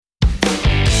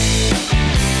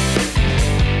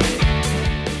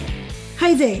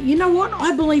stay there. You know what?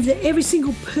 I believe that every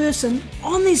single person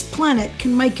on this planet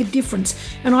can make a difference.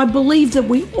 And I believe that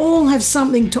we all have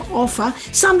something to offer,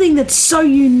 something that's so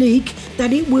unique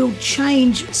that it will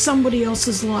change somebody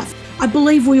else's life. I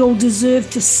believe we all deserve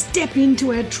to step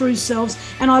into our true selves.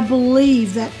 And I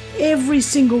believe that every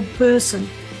single person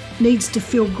needs to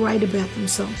feel great about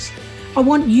themselves. I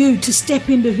want you to step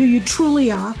into who you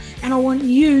truly are, and I want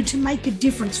you to make a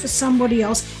difference for somebody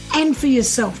else and for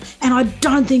yourself. And I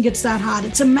don't think it's that hard.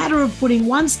 It's a matter of putting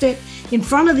one step in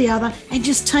front of the other and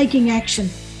just taking action.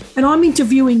 And I'm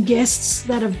interviewing guests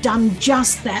that have done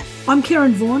just that. I'm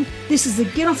Karen Vaughan. This is the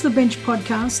Get Off the Bench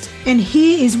podcast. And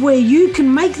here is where you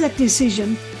can make that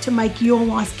decision to make your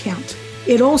life count.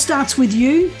 It all starts with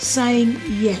you saying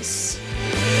yes.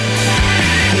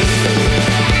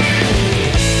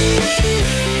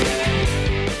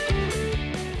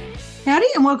 Howdy,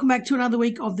 and welcome back to another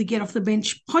week of the Get Off the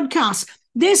Bench podcast.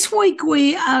 This week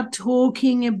we are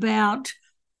talking about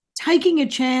taking a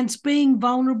chance, being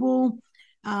vulnerable,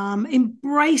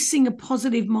 embracing a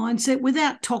positive mindset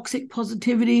without toxic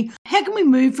positivity. How can we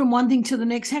move from one thing to the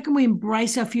next? How can we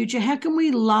embrace our future? How can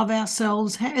we love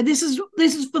ourselves? This is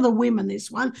for the women, this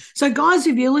one. So guys,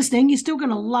 if you're listening, you're still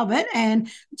going to love it.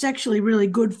 And it's actually really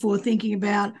good for thinking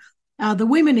about the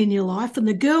women in your life and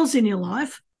the girls in your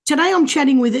life. Today I'm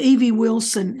chatting with Evie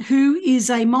Wilson, who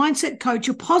is a mindset coach,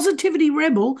 a positivity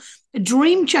rebel, a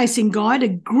dream-chasing guide, a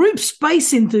group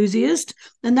space enthusiast,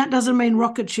 and that doesn't mean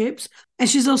rocket ships. And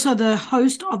she's also the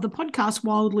host of the podcast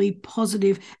Wildly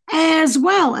Positive, as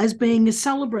well as being a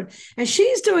celebrant. And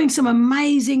she's doing some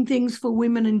amazing things for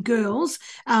women and girls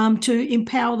to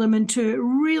empower them and to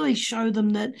really show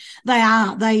them that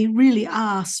they really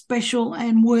are special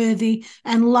and worthy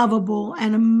and lovable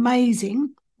and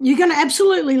amazing. You're going to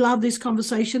absolutely love this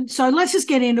conversation. So let's just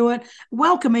get into it.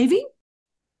 Welcome, Evie.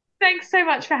 Thanks so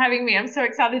much for having me. I'm so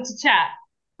excited to chat.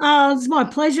 Oh, it's my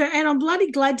pleasure. And I'm bloody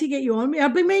glad to get you on.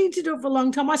 I've been meaning to do it for a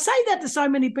long time. I say that to so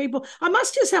many people. I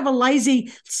must just have a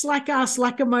lazy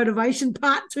slacker motivation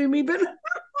part to me, but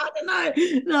I don't know.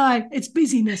 No, it's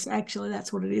busyness, actually.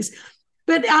 That's what it is.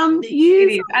 But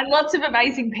It is. And lots of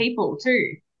amazing people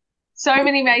too. So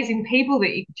many amazing people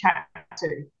that you can chat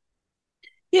to.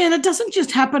 Yeah, and it doesn't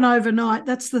just happen overnight.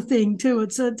 That's the thing too.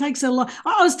 It takes a lot.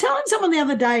 I was telling someone the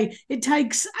other day, it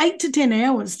takes 8 to 10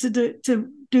 hours to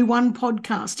do one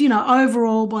podcast,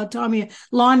 overall, by the time you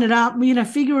line it up,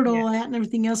 figure it all out and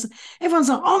everything else. Everyone's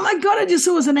like, oh my God, I just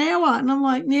saw it was an hour. And I'm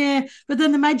like, yeah, but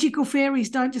then the magical fairies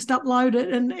don't just upload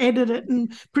it and edit it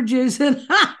and produce it.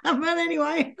 But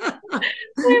anyway.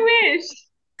 We wish.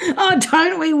 Oh,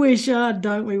 don't we wish? Oh,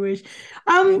 don't we wish?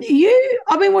 I've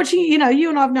been watching, you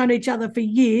and I've known each other for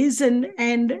years, and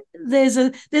there's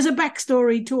a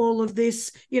backstory to all of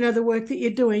this, the work that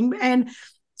you're doing. And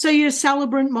so you're a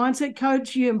celebrant mindset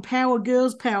coach, you empower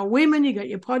girls, power women, you got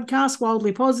your podcast,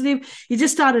 Wildly Positive. You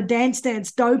just started Dance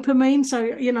Dopamine.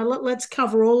 So, let's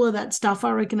cover all of that stuff.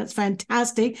 I reckon it's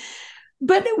fantastic.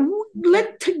 But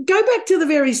let's go back to the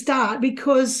very start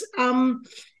because,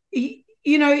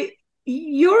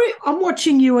 I'm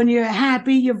watching you and you're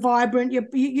happy, you're vibrant, you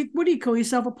what do you call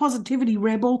yourself? A positivity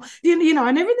rebel,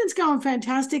 and everything's going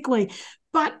fantastically.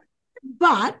 But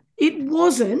it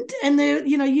wasn't, and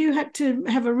you had to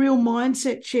have a real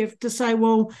mindset shift to say,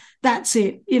 well, that's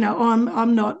it.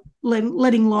 I'm not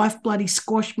letting life bloody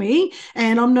squash me,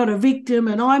 and I'm not a victim,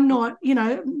 and I'm not,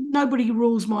 nobody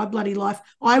rules my bloody life.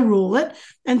 I rule it.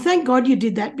 And thank God you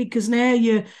did that, because now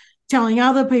you're telling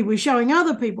other people, showing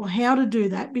other people how to do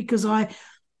that, because I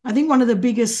think one of the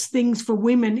biggest things for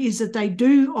women is that they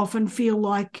do often feel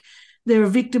like they're a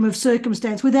victim of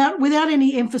circumstance without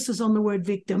any emphasis on the word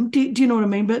victim. Do you know what I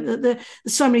mean? But there's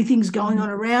so many things going on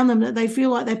around them that they feel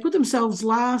like they put themselves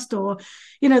last, or,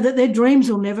 that their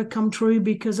dreams will never come true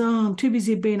because, I'm too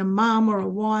busy being a mum or a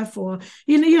wife, or,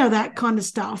 that kind of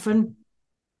stuff. And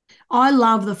I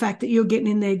love the fact that you're getting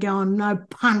in there going, no,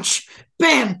 punch,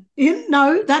 bam.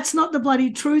 No, that's not the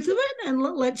bloody truth of it. And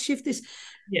let's shift this.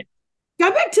 Yeah. Go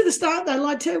back to the start though.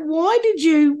 Why did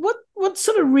you? What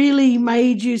sort of really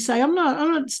made you say, I'm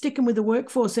not sticking with the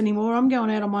workforce anymore. I'm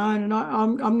going out on my own, and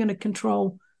I'm going to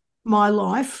control my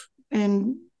life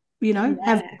and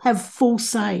have full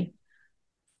say.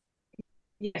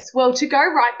 Yes. Well, to go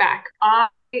right back, I'm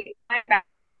back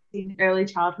in early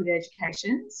childhood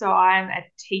education. So I'm a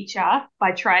teacher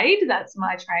by trade. That's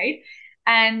my trade.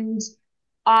 And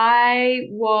I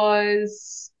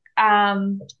was, I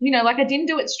didn't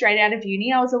do it straight out of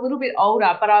uni. I was a little bit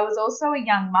older, but I was also a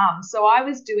young mum. So I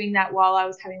was doing that while I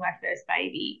was having my first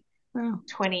baby, Wow.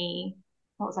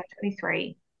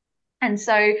 23. And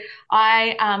so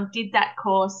I did that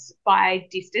course by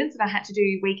distance, and I had to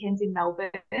do weekends in Melbourne.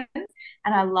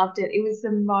 and I loved it. It was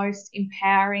the most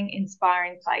empowering,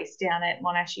 inspiring place down at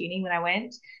Monash Uni when I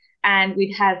went. And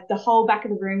we'd have the whole back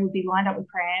of the room would be lined up with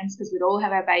prams because we'd all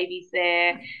have our babies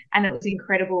there, and it was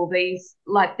incredible. These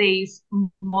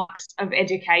monks of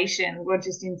education were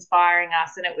just inspiring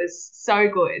us, and it was so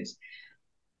good.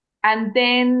 And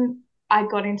then I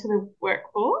got into the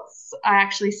workforce. I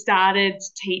actually started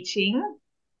teaching,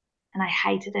 and I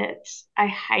hated it. I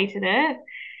hated it.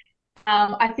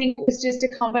 I think it was just a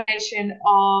combination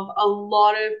of a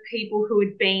lot of people who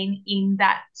had been in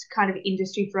that kind of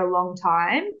industry for a long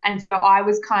time. And so I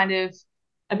was kind of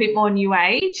a bit more new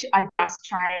age. I just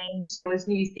trained, there was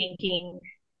new thinking,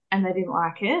 and they didn't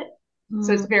like it.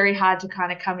 So it's very hard to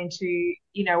kind of come into,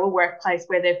 you know, a workplace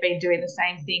where they've been doing the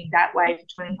same thing that way for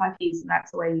 25 years and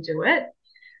that's the way you do it.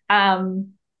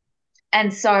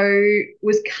 And so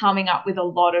was coming up with a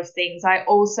lot of things. I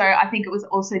think it was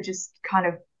also just kind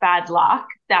of bad luck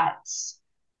that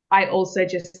I also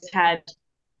just had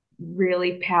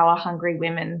really power hungry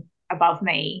women above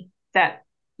me that,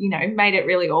 you know, made it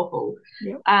really awful.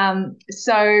 Yep.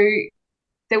 So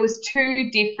there was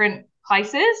 2 different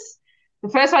places. The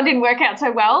first one didn't work out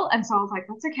so well, and so I was like,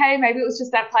 that's okay, maybe it was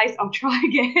just that place, I'll try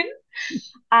again.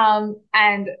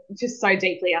 And just so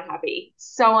deeply unhappy,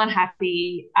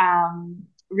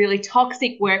 really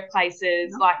toxic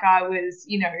workplaces. Like I was,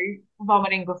 you know,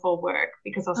 vomiting before work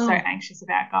because I was so anxious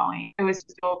about going. It was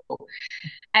just awful.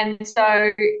 And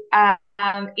so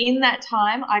in that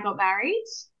time I got married,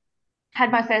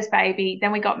 had my first baby,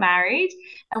 then we got married.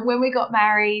 And when we got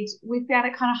married, we found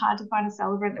it kind of hard to find a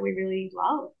celebrant that we really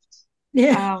loved.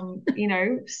 Yeah. You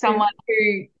know, someone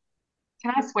who,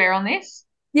 can I swear on this?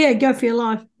 Yeah, go for your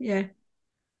life. Yeah.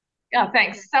 Oh,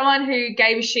 thanks. Someone who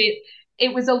gave a shit.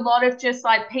 It was a lot of just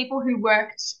like people who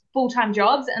worked full-time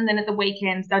jobs, and then at the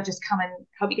weekends they'll just come and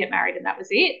help you get married, and that was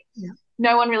it. Yeah.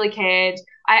 No one really cared.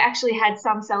 I actually had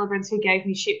some celebrants who gave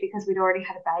me shit because we'd already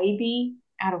had a baby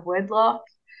out of wedlock.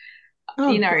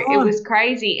 You know, God. It was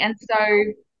crazy. And so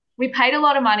we paid a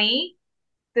lot of money.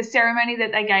 The ceremony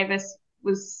that they gave us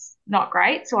was not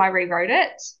great, so I rewrote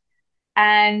it.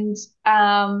 And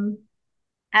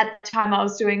at the time I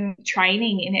was doing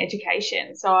training in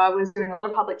education, so I was doing a lot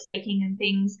of public speaking and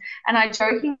things, and I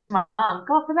joking to my mum,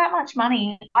 God, for that much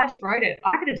money I just wrote it,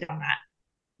 I could have done that.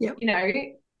 Yep. You know,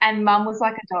 and mum was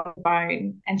like a dog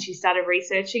bone, and she started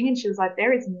researching, and she was like,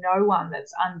 there is no one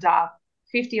that's under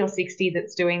 50 or 60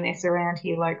 that's doing this around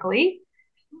here locally.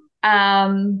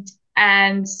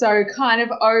 And so kind of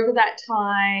over that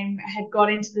time I had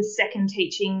got into the second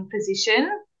teaching position,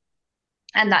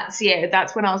 and that's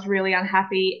when I was really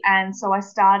unhappy. And so I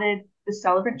started the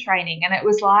celebrant training, and it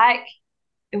was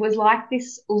like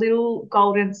this little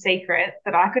golden secret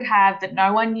that I could have that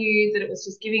no one knew, that it was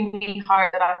just giving me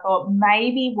hope, that I thought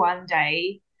maybe one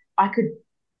day I could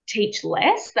teach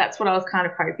less. That's what I was kind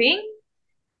of hoping.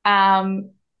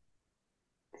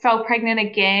 Fell pregnant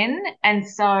again, and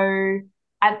so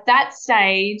at that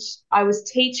stage I was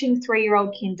teaching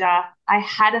 3-year-old kinder. I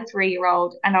had a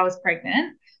 3-year-old and I was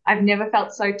pregnant. I've never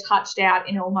felt so touched out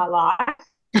in all my life.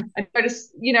 I'd go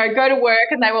to work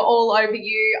and they were all over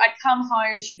you. I'd come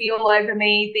home, she'd be all over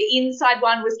me. The inside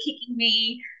one was kicking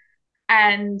me,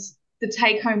 and the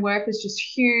take-home work was just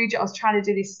huge. I was trying to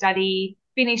do this study,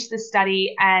 finish the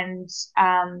study, and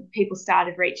people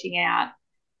started reaching out.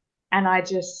 And I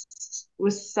just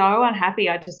was so unhappy.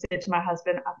 I just said to my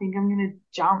husband, I think I'm going to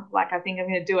jump. Like, I think I'm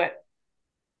going to do it.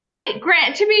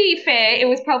 Grant, to be fair, it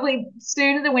was probably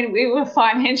sooner than when we were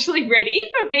financially ready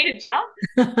for me to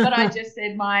jump. But I just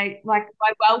said my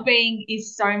well-being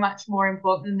is so much more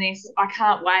important than this. I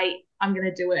can't wait. I'm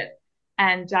going to do it.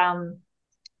 And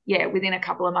within a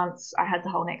couple of months, I had the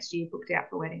whole next year booked out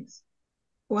for weddings.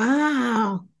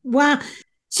 Wow.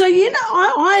 So, you know,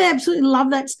 I absolutely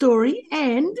love that story,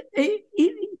 and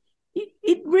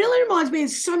it really reminds me of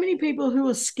so many people who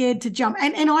are scared to jump,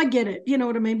 and I get it, you know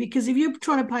what I mean, because if you're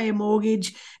trying to pay a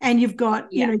mortgage and you've got,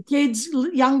 you know, kids,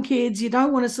 young kids, you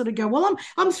don't want to sort of go, well,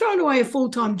 I'm throwing away a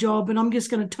full-time job and I'm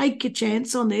just going to take a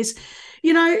chance on this,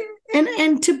 you know,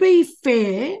 and to be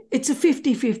fair, it's a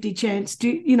 50-50 chance to,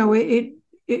 you know, it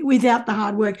without the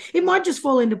hard work. It might just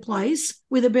fall into place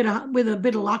with a bit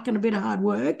of luck and a bit of hard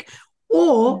work.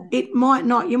 Or it might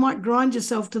not. You might grind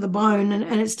yourself to the bone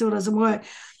and it still doesn't work.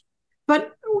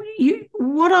 But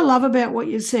what I love about what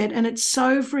you said, and it's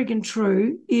so freaking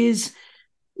true, is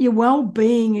your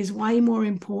well-being is way more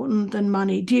important than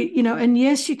money. And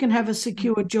yes, you can have a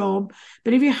secure job,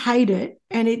 but if you hate it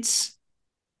and it's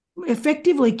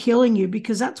effectively killing you,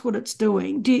 because that's what it's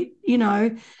doing,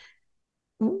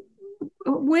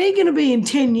 we're going to be in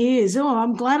 10 years. Oh,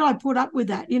 I'm glad I put up with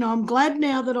that. I'm glad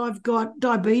now that I've got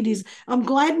diabetes. I'm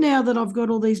glad now that I've got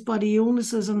all these bloody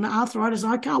illnesses and arthritis.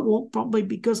 I can't walk properly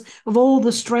because of all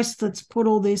the stress that's put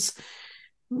all this.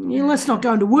 Let's not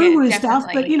go into woo-woo stuff,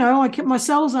 but my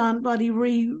cells aren't bloody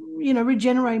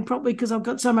regenerating properly because I've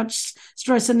got so much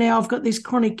stress, and now I've got this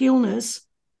chronic illness.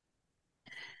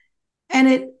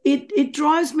 And it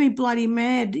drives me bloody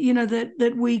mad,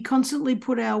 that we constantly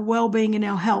put our well-being and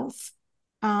our health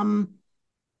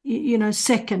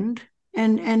second,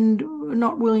 and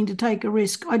not willing to take a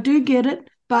risk. I do get it,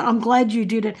 but I'm glad you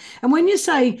did it. And when you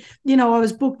say, I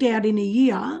was booked out in a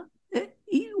year,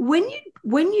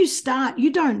 when you start,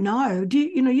 you don't know.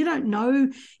 You don't know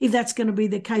if that's going to be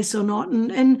the case or not.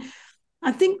 And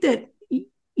I think that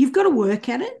you've got to work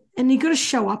at it, and you've got to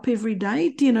show up every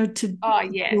day, to do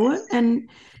it. And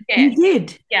you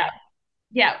did.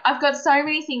 Yeah. I've got so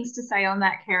many things to say on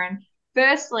that, Karen.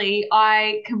 Firstly,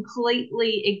 I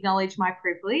completely acknowledge my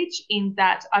privilege in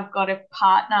that I've got a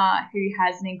partner who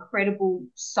has an incredible,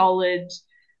 solid,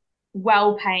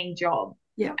 well-paying job.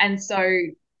 Yeah. And so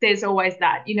there's always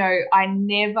that. I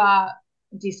never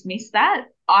dismiss that.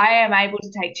 I am able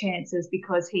to take chances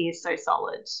because he is so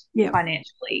solid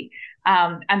financially.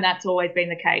 And that's always been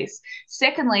the case.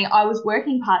 Secondly, I was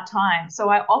working part-time. So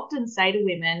I often say to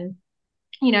women,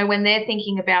 when they're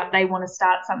thinking about they want to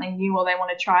start something new or they want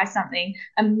to try something,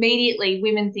 immediately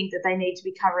women think that they need to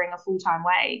be covering a full-time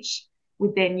wage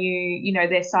with their new,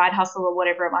 their side hustle or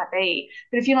whatever it might be.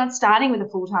 But if you're not starting with a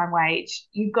full-time wage,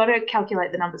 you've got to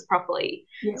calculate the numbers properly.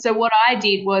 Yeah. So what I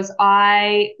did was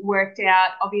I worked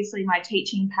out, obviously, my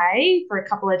teaching pay for a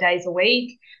couple of days a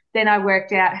week. Then I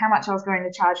worked out how much I was going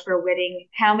to charge for a wedding,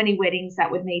 how many weddings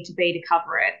that would need to be to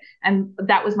cover it. And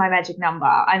that was my magic number.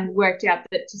 And worked out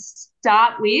that to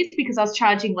start with, because I was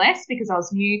charging less because I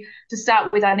was new, to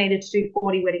start with, I needed to do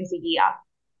 40 weddings a year,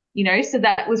 so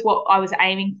that was what I was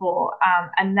aiming for.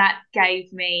 And that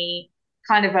gave me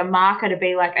kind of a marker to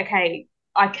be like, okay,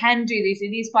 I can do this.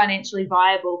 It is financially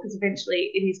viable because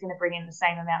eventually it is going to bring in the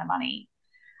same amount of money.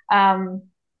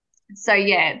 So,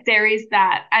 yeah, there is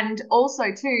that. And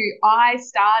also, too, I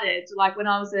started, like when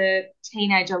I was a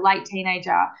teenager, late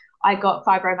teenager, I got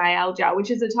fibromyalgia,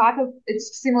 which is a type of,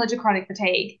 it's similar to chronic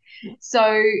fatigue.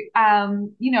 So,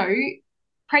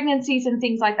 pregnancies and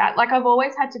things like that, like I've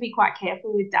always had to be quite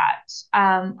careful with that.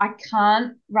 I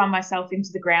can't run myself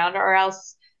into the ground, or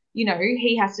else,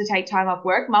 he has to take time off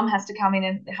work. Mum has to come in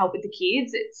and help with the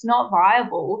kids. It's not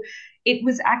viable.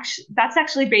 That's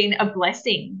actually been a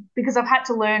blessing because I've had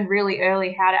to learn really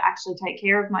early how to actually take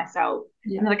care of myself,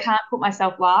 and that I can't put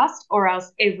myself last or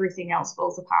else everything else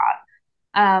falls apart.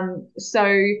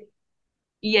 So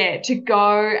yeah, to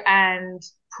go and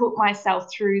put myself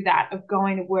through that of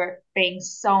going to work, being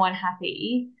so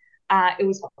unhappy, it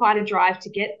was quite a drive to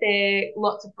get there.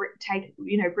 Lots of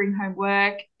bring home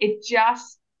work. It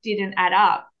just didn't add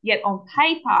up. Yet on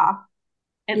paper,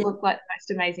 it looked like the most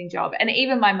amazing job. And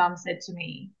even my mum said to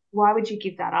me, "Why would you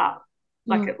give that up?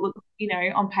 Like it looked,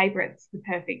 on paper, it's the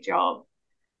perfect job."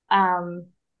 And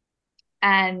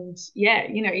yeah,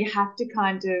 you have to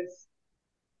kind of.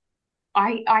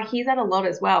 I hear that a lot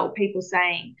as well. People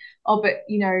saying, "Oh, but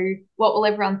what will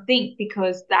everyone think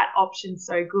because that option's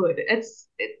so good?" It's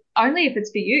only if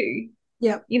it's for you.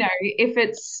 Yeah. If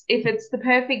it's the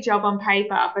perfect job on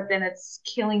paper, but then it's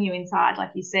killing you inside,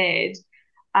 like you said,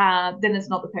 then it's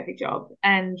not the perfect job.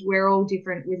 And we're all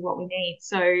different with what we need.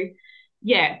 So,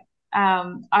 yeah.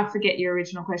 I forget your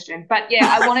original question, but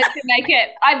yeah, I wanted to make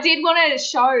it. I did want to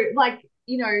show,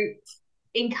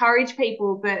 encourage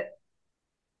people, but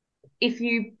if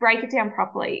you break it down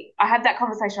properly, I have that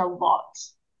conversation a lot.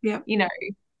 Yeah.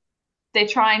 They're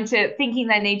thinking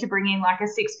they need to bring in like a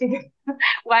 6-figure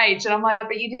wage. And I'm like,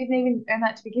 but you didn't even earn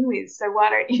that to begin with. So why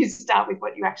don't you start with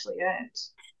what you actually earned?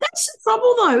 That's the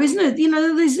trouble though, isn't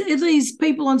it? These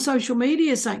people on social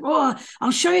media saying, "Oh,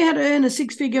 I'll show you how to earn a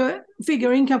six-figure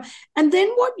income." And then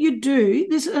what you do,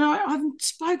 and I've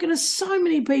spoken to so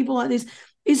many people like this,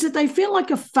 is that they feel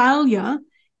like a failure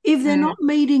if they're not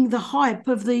meeting the hype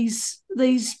of these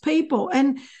people.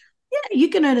 And yeah, you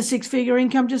can earn a 6-figure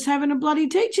income just having a bloody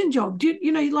teaching job.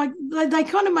 They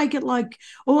kind of make it like,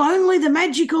 only the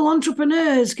magical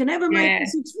entrepreneurs can ever make a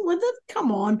six. Well,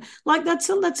 come on, like that's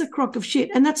a crock of shit,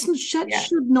 and that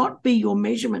should not be your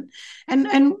measurement.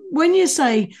 And when you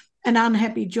say an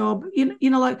unhappy job,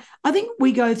 I think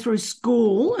we go through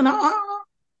school, and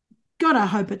God, I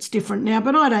hope it's different now,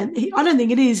 but I don't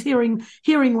think it is.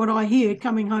 Hearing what I hear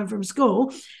coming home from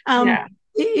school,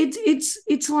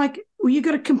 it's like, well, you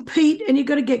got to compete and you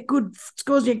got to get good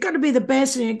scores. You've got to be the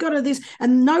best, and you've got to this,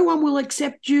 and no one will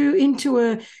accept you into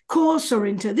a course or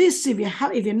into this if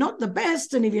you're not the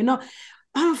best, and if you're not,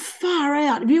 oh, far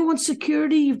out. If you want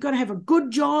security, you've got to have a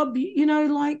good job.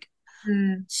 Like.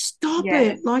 Stop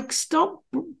Yes. it. Like, stop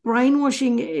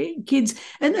brainwashing kids.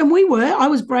 And I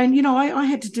was I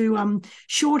had to do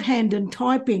shorthand and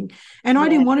typing, and I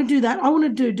didn't want to do that. I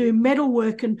wanted to do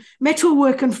metalwork and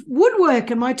woodwork.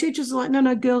 And my teachers are like,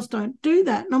 no, girls don't do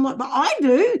that. And I'm like, but I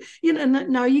do.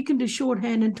 No, you can do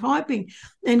shorthand and typing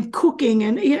and cooking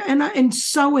and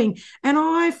sewing. And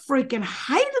I freaking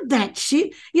hated that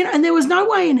shit. And there was no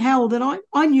way in hell that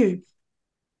I knew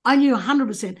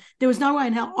 100% there was no way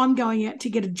in hell I'm going out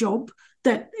to get a job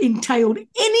that entailed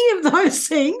any of those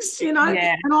things, and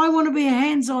I want to be a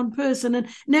hands-on person, and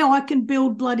now I can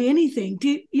build bloody anything,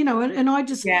 and I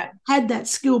just had that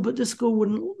skill, but the school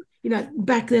wouldn't,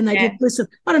 back then they didn't listen.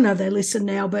 I don't know if they listen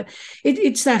now, but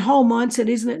it's that whole mindset,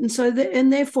 isn't it? And so,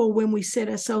 and therefore, when we set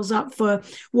ourselves up for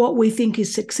what we think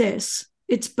is success,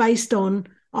 it's based on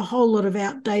a whole lot of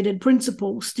outdated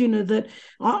principles, that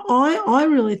I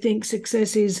really think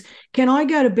success is, can I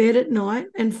go to bed at night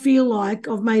and feel like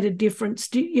I've made a difference,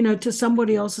 to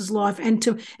somebody else's life, and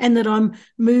that I'm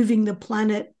moving the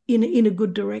planet in a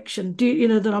good direction,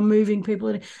 that I'm moving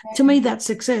people. To me, that's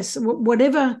success.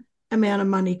 Whatever amount of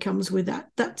money comes with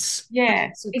that, that's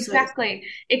exactly.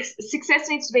 Success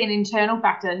needs to be an internal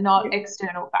factor, not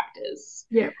external factors.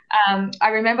 I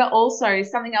remember also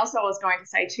something else I was going to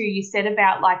say too. You said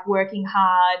about like working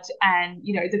hard and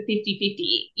the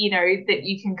 50-50, that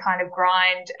you can kind of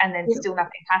grind and then still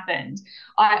nothing happened.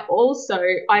 I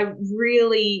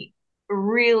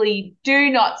really do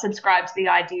not subscribe to the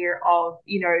idea of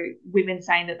women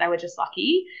saying that they were just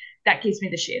lucky. That gives me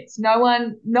the shits. No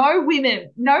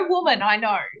woman I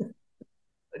know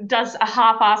does a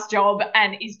half-assed job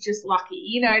and is just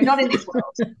lucky, not in this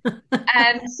world.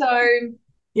 And so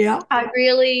I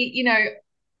really,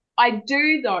 I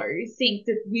do though think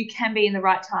that you can be in the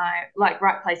right time, like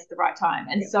right place at the right time.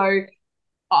 And so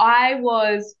I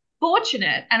was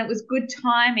fortunate, and it was good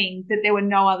timing that there were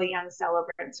no other young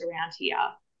celebrants around here.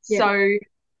 So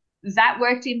that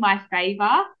worked in my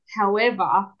favor. However,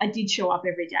 I did show up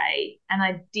every day, and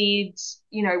I did,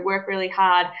 work really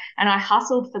hard, and I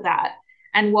hustled for that.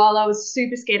 And while I was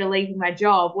super scared of leaving my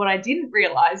job, what I didn't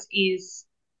realize is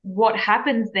what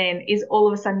happens then is all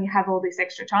of a sudden you have all this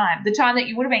extra time. The time that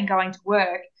you would have been going to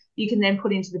work, you can then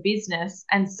put into the business.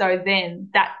 And so then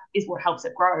that is what helps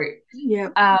it grow.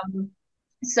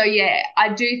 So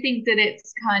I do think that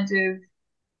it's kind of,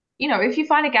 if you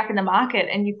find a gap in the market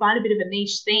and you find a bit of a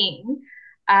niche thing,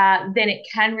 then it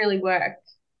can really work.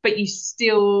 But you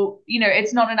still,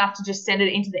 it's not enough to just send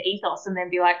it into the ethos and then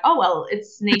be like, oh, well,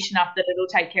 it's niche enough that it'll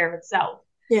take care of itself.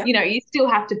 You still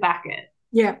have to back it.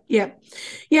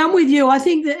 I'm with you. I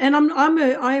think that, and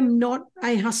I am not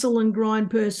a hustle and grind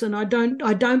person. I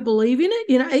don't believe in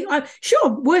it. I sure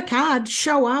work hard,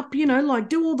 show up, like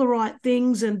do all the right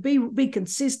things and be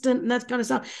consistent and that kind of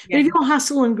stuff. But if you're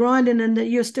hustle and grinding and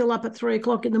you're still up at 3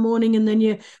 o'clock in the morning and then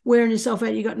you're wearing yourself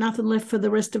out, you got nothing left for the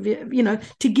rest of your,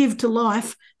 to give to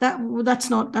life. That's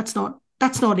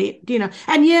not it,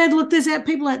 And look, there's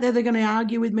people out there that are going to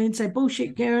argue with me and say,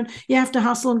 bullshit, Karen, you have to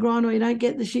hustle and grind or you don't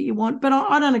get the shit you want. But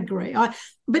I don't agree.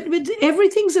 But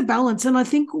everything's a balance. And I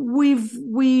think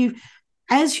we've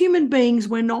as human beings,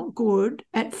 we're not good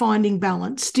at finding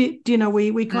balance.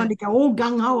 We kind of go all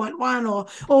gung-ho at one or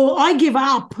I give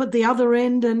up at the other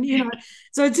end. And,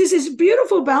 so it's this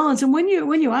beautiful balance. And when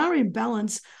you are in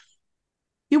balance,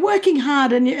 you're working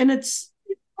hard and it's,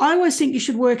 I always think you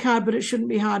should work hard, but it shouldn't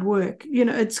be hard work.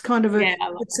 It's kind of a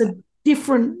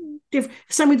different.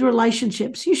 Same with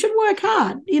relationships. You should work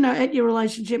hard, at your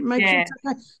relationship, make sure it's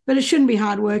okay, but it shouldn't be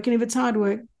hard work. And if it's hard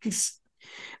work,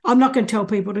 I'm not going to tell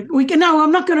people to.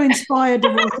 I'm not going to inspire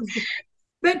divorces.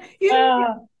 But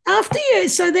after you,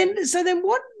 so then,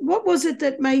 what was it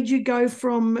that made you go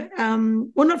from?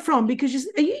 Well, not from, because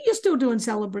you're still doing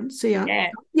celebrants, yeah.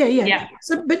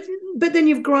 So, but then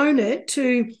you've grown it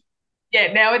to.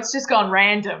 Yeah, now it's just gone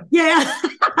random. Yeah.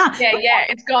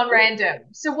 It's gone random.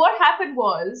 So what happened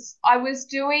was I was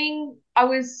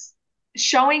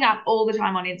showing up all the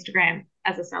time on Instagram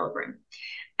as a celebrant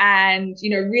and,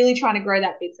 really trying to grow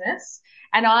that business.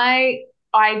 And I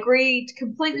agree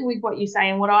completely with what you say.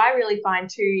 And what I really find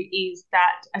too is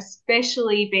that,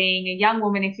 especially being a young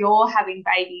woman, if you're having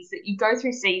babies, that you go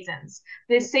through seasons.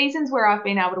 There's seasons where I've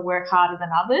been able to work harder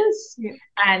than others,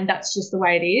 and that's just the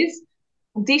way it is.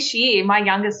 This year, my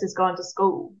youngest has gone to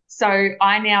school, so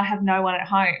I now have no one at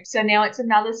home. So now it's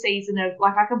another season of,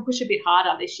 like, I can push a bit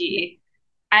harder this year.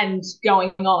 and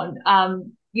going on.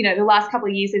 The last couple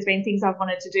of years there's been things I've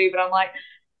wanted to do, but I'm like,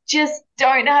 just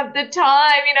don't have the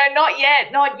time, not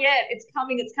yet, not yet. It's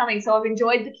coming, it's coming. So I've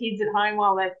enjoyed the kids at home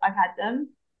while I've had them.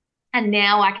 And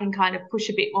now I can kind of push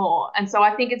a bit more. And so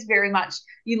I think it's very much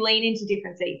you lean into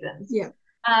different seasons. Yeah.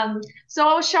 So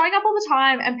I was showing up all the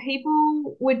time and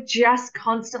people were just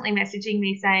constantly messaging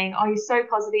me saying, oh, you're so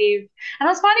positive. And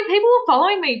I was finding people were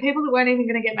following me, people that weren't even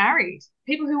going to get married,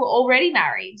 people who were already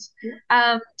married.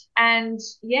 Yeah.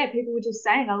 People were just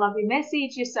saying, I love your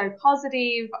message. You're so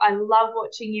positive. I love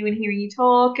watching you and hearing you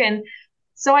talk. And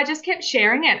so I just kept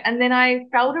sharing it. And then I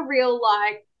felt a real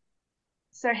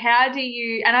so how do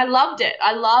you, and I loved it.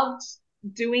 I loved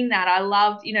doing that. I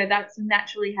loved, that's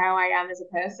naturally how I am as a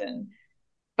person.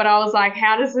 But I was like,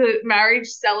 how does a marriage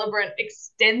celebrant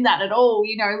extend that at all?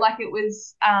 It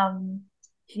was,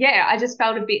 I just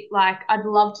felt a bit like I'd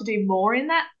love to do more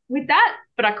with that,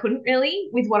 but I couldn't really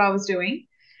with what I was doing.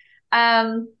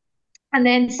 And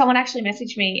then someone actually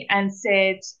messaged me and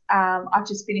said, I've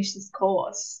just finished this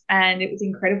course and it was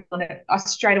incredible. And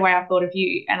straight away I thought of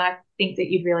you and I think that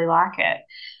you'd really like it.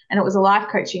 And it was a life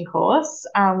coaching course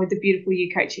with the beautiful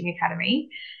You Coaching Academy,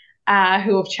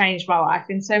 who have changed my life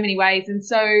in so many ways. And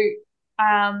so,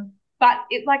 but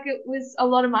it was a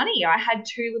lot of money. I had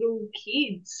 2 little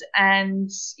kids and,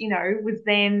 was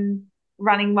then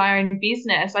running my own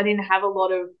business. I didn't have a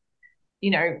lot of,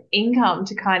 income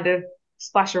to kind of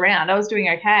splash around. I was doing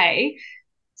okay.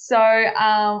 So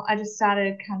I just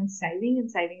started kind of saving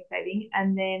and saving and saving.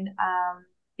 And then,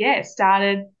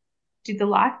 did the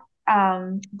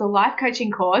life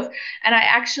coaching course. And I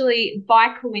actually,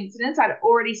 by coincidence, I'd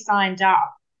already signed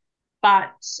up,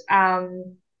 but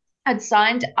I'd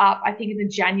signed up, I think, in the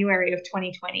January of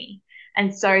 2020.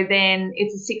 And so then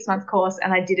it's a 6-month course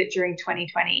and I did it during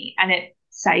 2020 and it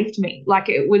saved me.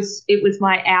 It was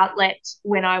my outlet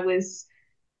when I was,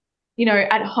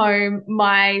 at home.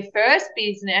 My first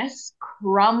business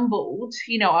crumbled.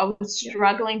 I was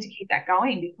struggling to keep that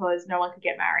going because no one could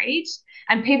get married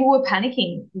and people were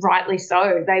panicking, rightly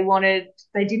so. They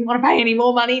didn't want to pay any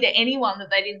more money to anyone that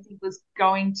they didn't think was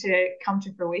going to come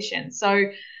to fruition. So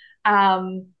it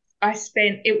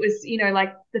was,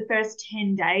 the first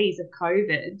 10 days of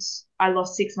COVID, I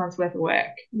lost 6 months worth of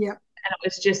work. Yeah. And it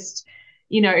was just,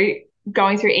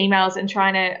 going through emails and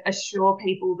trying to assure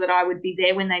people that I would be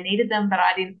there when they needed them. But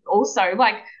I didn't also I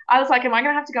was like, am I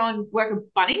going to have to go and work at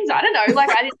Bunnings? I don't know.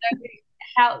 I didn't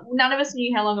know none of us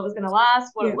knew how long it was going to last,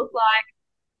 what it looked like.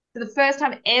 For the first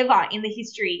time ever in the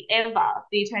history,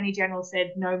 the Attorney General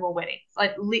said no more weddings.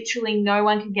 Literally no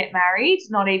one can get married,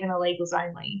 not even illegals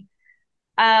only.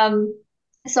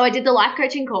 So I did the life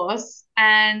coaching course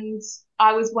and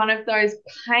I was one of those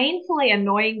painfully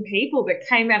annoying people that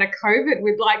came out of COVID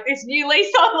with this new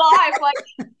lease on life,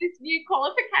 this new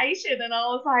qualification. And I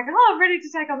was like, oh, I'm ready to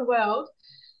take on the world.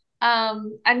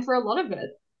 And for a lot of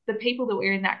it, the people that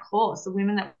were in that course, the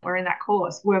women that were in that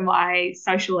course were my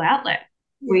social outlet.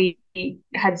 Yeah. We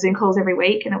had Zoom calls every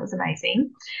week and it was amazing.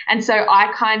 And so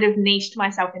I kind of niched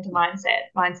myself into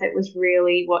mindset. Mindset was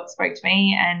really what spoke to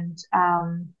me. And,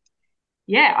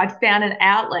 I'd found an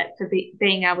outlet for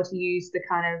being able to use the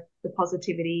kind of the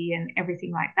positivity and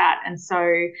everything like that. And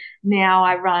so now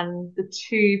I run the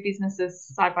 2 businesses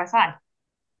side by side.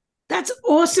 That's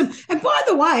awesome. And by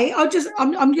the way, I'm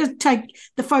just take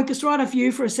the focus right off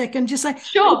you for a second. Just say,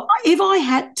 sure. If I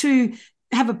had to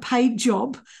have a paid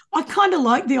job, I kind of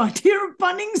like the idea of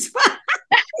Bunnings.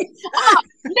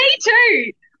 Me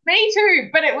too.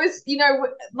 But it was, in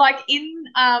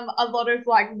a lot of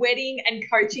wedding and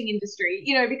coaching industry,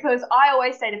 because I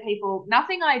always say to people,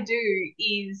 nothing I do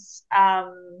is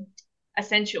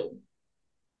essential.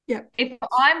 Yeah. If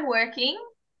I'm working,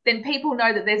 then people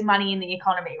know that there's money in the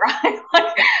economy, right?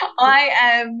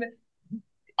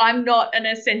 I'm not an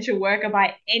essential worker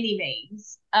by any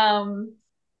means.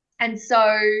 And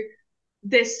so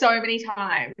there's so many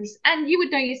times, and you would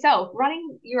know yourself,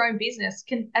 running your own business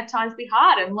can at times be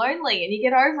hard and lonely, and you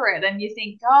get over it and you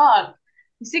think, God,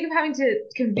 I'm sick of having to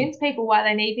convince people why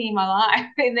they need me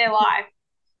in their life.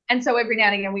 And so every now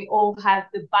and again we all have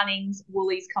the Bunnings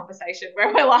Woolies conversation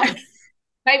where we're like,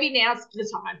 maybe now's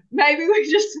the time. Maybe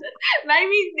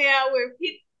now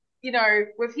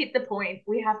we've hit the point.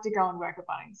 We have to go and work at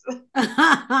Bunnings.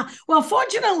 Well,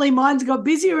 fortunately, mine's got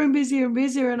busier and busier and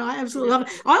busier, and I absolutely love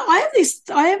it.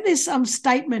 I have this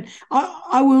statement.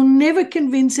 I will never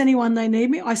convince anyone they need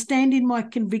me. I stand in my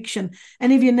conviction,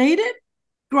 and if you need it,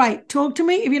 great, talk to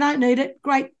me. If you don't need it,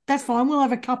 great, that's fine. We'll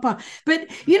have a cuppa. But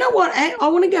you know what? I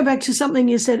want to go back to something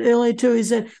you said earlier too. Is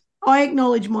that I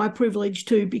acknowledge my privilege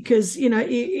too, because, you know,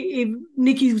 if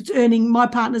Nikki's earning, my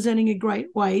partner's earning a great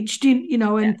wage, you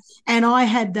know, and I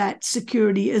had that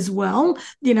security as well,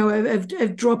 you know,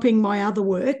 of dropping my other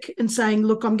work and saying,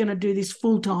 look, I'm going to do this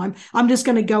full time. I'm just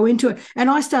going to go into it.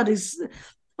 And I started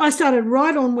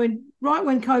right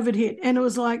when COVID hit, and it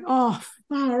was like, oh,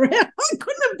 far out. I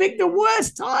couldn't have picked a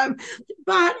worse time.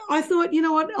 But I thought, you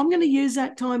know what, I'm going to use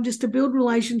that time just to build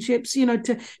relationships, you know,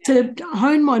 to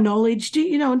hone my knowledge,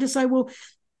 you know, and to say, well,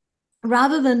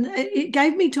 rather than, it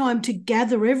gave me time to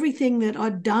gather everything that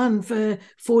I'd done for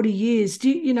 40 years,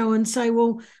 you know, and say,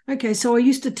 well, okay, so I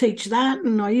used to teach that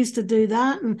and I used to do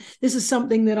that. And this is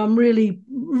something that I'm really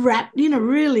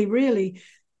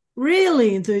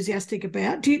really enthusiastic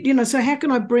about, you know, so how can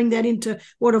I bring that into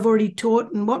what I've already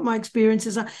taught and what my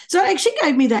experiences are? So it actually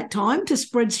gave me that time to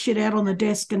spread shit out on the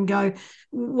desk and go,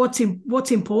 what's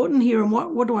important here, and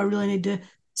what do I really need to.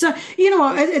 So, you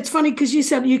know, it's funny because you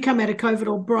said you come out of COVID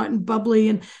all bright and bubbly,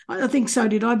 and I think so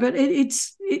did I, but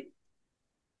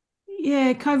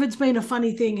yeah, COVID's been a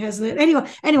funny thing, hasn't it?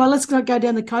 Anyway, let's not go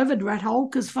down the COVID rat hole,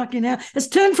 because fucking hell, it's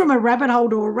turned from a rabbit hole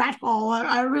to a rat hole,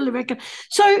 I really reckon.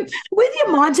 So with your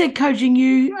mindset coaching,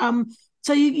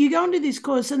 so you go into this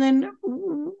course, and then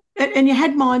you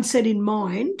had mindset in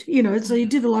mind, you know, so you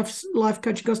did the life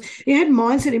coaching course, you had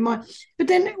mindset in mind, but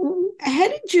then how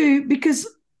did you, because,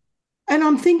 and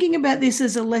I'm thinking about this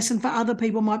as a lesson for other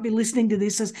people might be listening to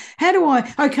this, as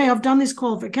I've done this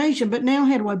qualification, but now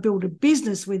how do I build a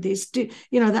business with this?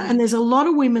 You know, and there's a lot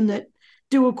of women that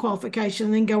do a qualification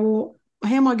and then go, well,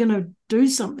 how am I going to do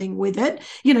something with it?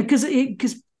 You know,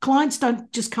 because clients don't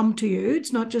just come to you.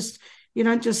 It's not just, you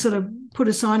don't just sort of put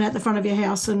a sign out the front of your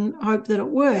house and hope that it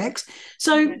works.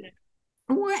 So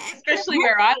especially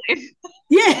where I live.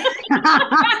 Yeah.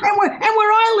 and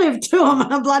where I live too. I'm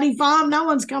on a bloody farm. No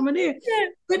one's coming here. Yeah.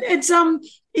 But it's,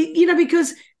 you know,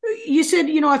 because you said,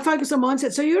 you know, I focus on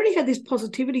mindset. So you already had this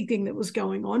positivity thing that was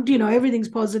going on. You know, everything's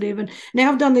positive. And now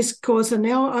I've done this course, and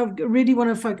now I really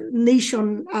want to niche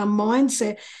on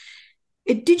mindset.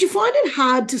 Did you find it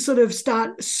hard to sort of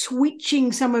start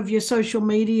switching some of your social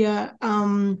media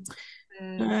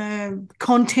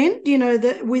content, you know,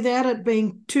 that without it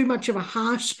being too much of a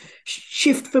harsh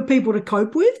shift for people to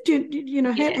cope with? You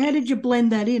know, Yes. how did you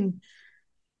blend that in?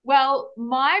 Well,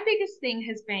 my biggest thing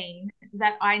has been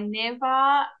that I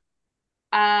never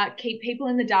keep people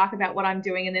in the dark about what I'm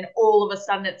doing, and then all of a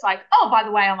sudden it's like, oh, by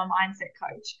the way, I'm a mindset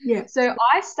coach. Yeah. So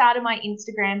I started my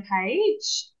Instagram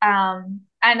page, and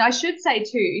I should say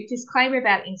too, disclaimer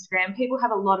about Instagram, people have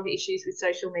a lot of issues with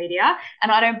social media,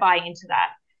 and I don't buy into that.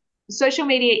 Social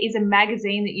media is a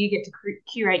magazine that you get to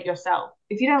curate yourself.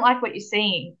 If you don't like what you're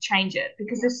seeing, change it,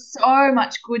 because there's so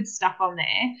much good stuff on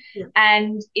there,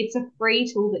 and it's a free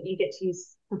tool that you get to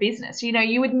use for business. You know,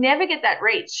 you would never get that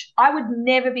reach. I would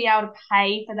never be able to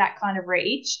pay for that kind of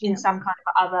reach in some kind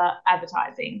of other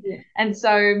advertising. And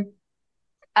so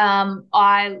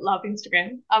I love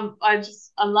Instagram. I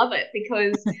love it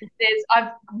because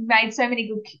I've made so many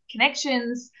good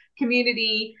connections,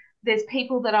 community. There's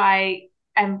people that I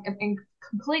am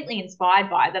completely inspired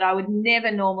by that I would never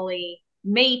normally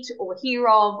meet or hear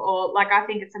of, or like, I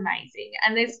think it's amazing.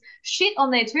 And there's shit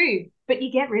on there too, but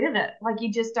you get rid of it. Like,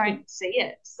 you just don't see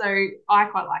it. So I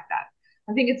quite like that.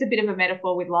 I think it's a bit of a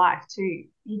metaphor with life too.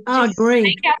 You just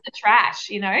take out the trash,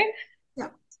 you know? Yeah.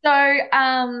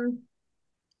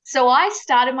 So I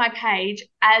started my page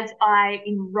as I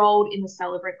enrolled in the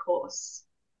Celebrate course.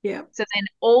 Yeah. So then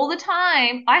all the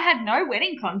time I had no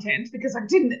wedding content because I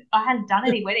hadn't done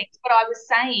any weddings, but I was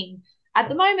saying, at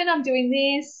the moment I'm doing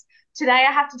this. Today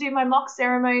I have to do my mock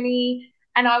ceremony.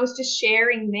 And I was just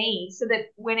sharing me, so that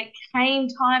when it came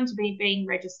time to be being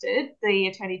registered, the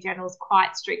Attorney General is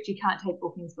quite strict. You can't take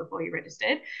bookings before you're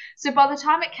registered. So by the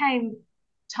time it came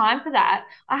time for that,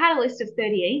 I had a list of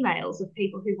 30 emails of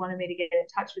people who wanted me to get in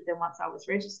touch with them once I was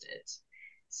registered.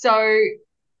 So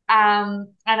and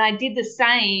I did the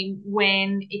same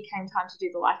when it came time to do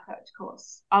the life coach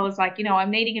course. I was like, you know,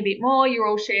 I'm needing a bit more. You're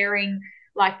all sharing.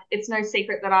 Like, it's no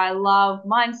secret that I love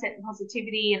mindset and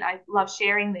positivity, and I love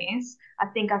sharing this. I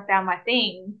think I found my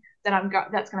thing that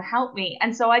that's going to help me.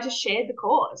 And so I just shared the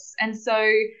course. And so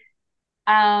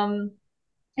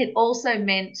it also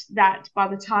meant that by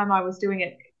the time I was doing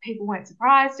it, people weren't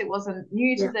surprised. It wasn't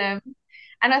new to them.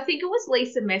 And I think it was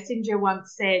Lisa Messenger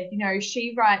once said, you know,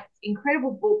 she writes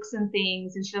incredible books and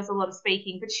things, and she does a lot of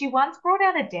speaking, but she once brought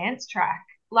out a dance track,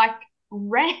 like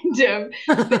random.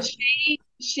 But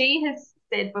she has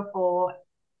said before,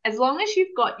 as long as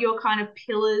you've got your kind of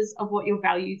pillars of what your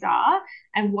values are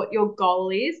and what your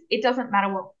goal is, it doesn't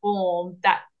matter what form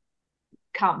that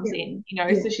comes in, you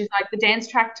know. So she's like, the dance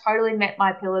track totally met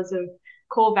my pillars of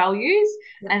core values.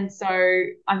 Yep. And so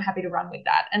I'm happy to run with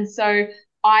that. And so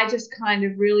I just kind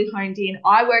of really honed in.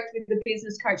 I worked with the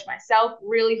business coach myself,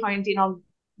 really honed in on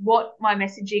what my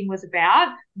messaging was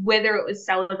about, whether it was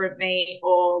Celebrate Me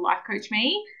or Life Coach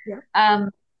Me. Yeah.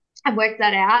 I worked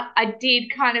that out. I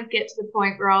did kind of get to the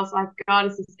point where I was like, God,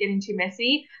 is this getting too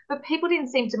messy? But people didn't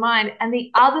seem to mind. And the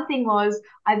other thing was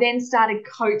I then started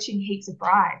coaching heaps of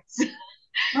brides. So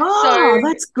Oh,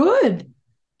 that's good.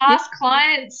 Yeah. past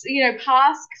clients,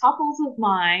 past couples of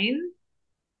mine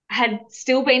had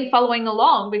still been following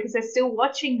along because they're still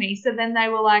watching me. So then they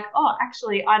were like, oh,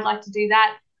 actually, I'd like to do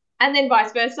that. And then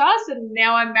vice versa. So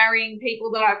now I'm marrying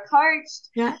people that I've coached.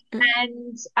 Yeah.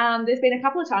 And there's been a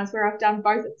couple of times where I've done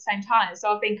both at the same time.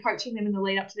 So I've been coaching them in the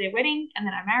lead up to their wedding and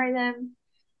then I marry them.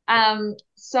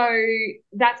 So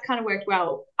that's kind of worked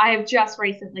well. I have just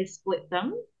recently split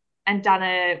them and done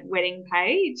a wedding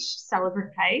page,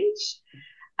 celebrant page.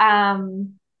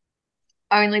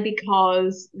 Only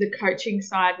because the coaching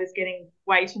side was getting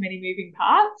way too many moving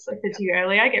parts. Like I said to you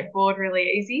earlier, I get bored really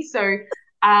easy. So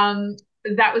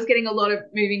that was getting a lot of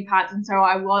moving parts. And so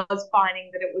I was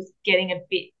finding that it was getting a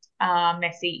bit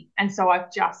messy. And so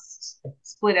I've just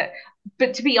split it.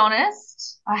 But to be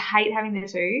honest, I hate having the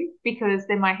two because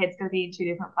then my head's going to be in two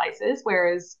different places.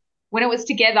 Whereas when it was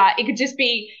together, it could just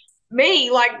be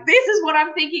me, like this is what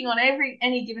I'm thinking on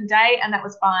any given day, and that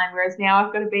was fine. Whereas now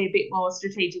I've got to be a bit more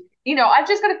strategic. I've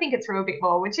just got to think it through a bit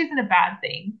more, which isn't a bad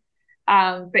thing.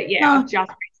 But yeah, No, I've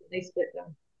just recently split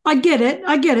them. I get it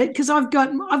because I've got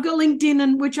LinkedIn,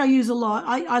 and which I use a lot.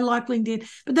 I like LinkedIn,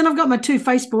 but then I've got my two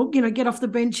Facebook, Get Off the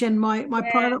Bench and my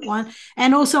private one,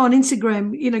 and also on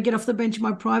Instagram, Get Off the Bench and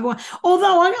my private one.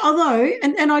 Although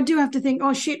and I do have to think,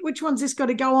 oh shit, which one's this got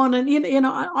to go on? And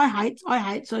I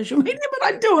hate social media, but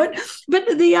I do it. But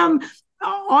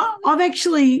I've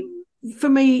actually, for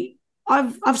me,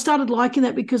 I've started liking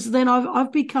that because then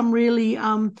I've become really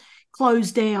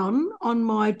closed down on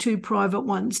my two private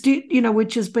ones,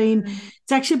 which has been,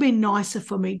 it's actually been nicer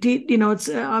for me. It's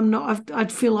I'm not, I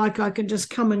feel like I can just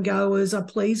come and go as I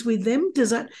please with them. Does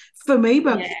that for me?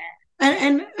 But yeah.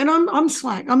 And I'm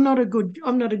slack. I'm not a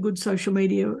good social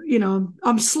media.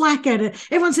 I'm slack at it.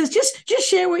 Everyone says just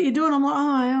share what you're doing. I'm like,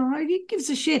 oh, who gives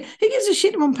a shit? Who gives a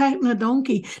shit if I'm packing a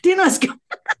donkey? Do you know?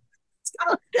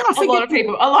 A lot of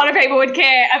people would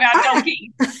care about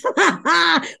donkeys.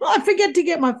 Well, I forget to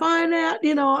get my phone out.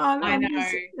 I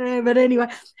know. But anyway,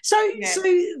 so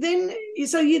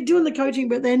you're doing the coaching,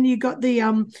 but then you got the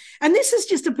and this is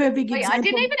just a perfect example. I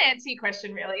didn't even answer your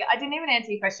question, really. I didn't even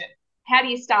answer your question. How do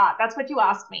you start? That's what you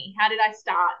asked me. How did I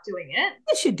start doing it?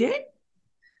 Yes, you did.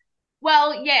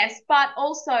 Well, yes, but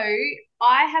also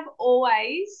I have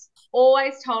always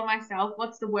told myself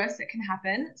what's the worst that can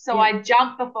happen. So I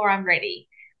jump before I'm ready.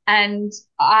 And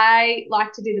I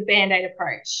like to do the Band-Aid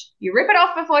approach. You rip it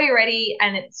off before you're ready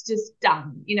and it's just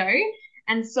done,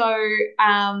 And so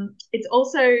it's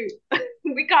also,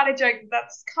 we kind of joke,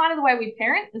 that's kind of the way we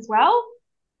parent as well.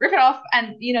 Rip it off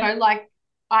and,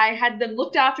 I had them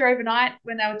looked after overnight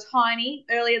when they were tiny,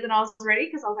 earlier than I was ready,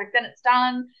 because I was like, then it's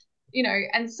done,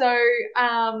 And so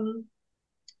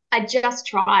I just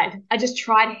tried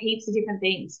heaps of different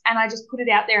things and I just put it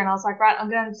out there and I was like, right, I'm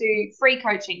going to do free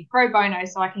coaching, pro bono,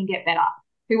 so I can get better.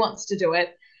 Who wants to do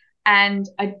it? And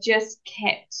I just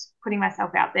kept putting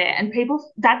myself out there. And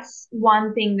that's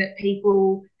one thing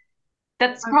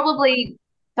that's probably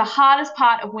the hardest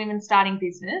part of women starting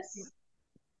business.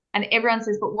 And everyone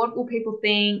says, but what will people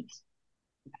think?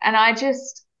 And I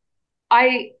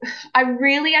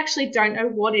really actually don't know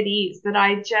what it is that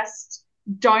I just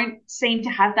don't seem to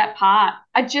have that part.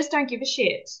 I just don't give a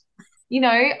shit.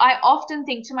 I often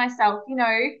think to myself,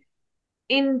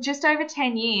 in just over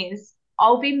 10 years,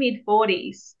 I'll be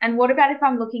mid-40s. And what about if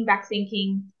I'm looking back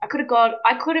thinking, I could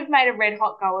have made a red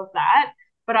hot go of that,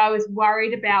 but I was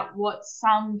worried about what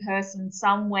some person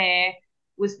somewhere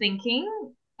was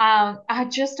thinking. I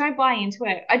just don't buy into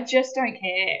it. I just don't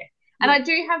care. And I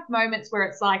do have moments where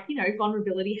it's like,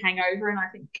 vulnerability hangover and I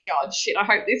think, God, shit, I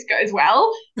hope this goes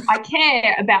well. I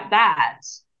care about that.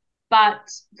 But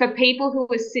for people who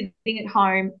are sitting at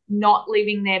home, not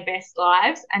living their best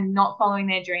lives and not following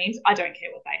their dreams, I don't care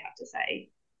what they have to say.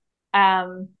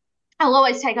 I'll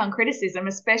always take on criticism,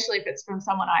 especially if it's from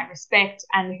someone I respect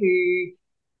and who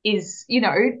is,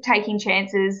 taking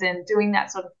chances and doing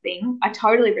that sort of thing. I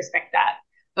totally respect that.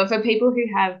 But for people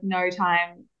who have no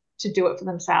time to do it for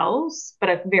themselves, but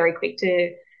are very quick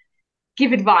to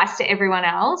give advice to everyone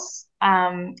else,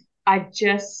 I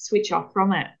just switch off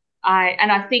from it.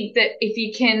 I think that if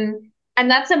you can,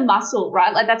 and that's a muscle,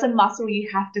 right? Like that's a muscle you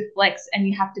have to flex and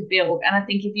you have to build. And I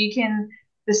think if you can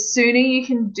the sooner you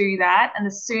can do that, and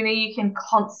the sooner you can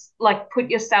put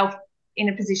yourself in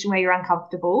a position where you're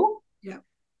uncomfortable, Yeah.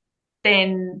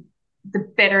 then the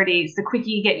better it is, the quicker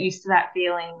you get used to that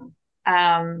feeling.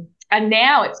 And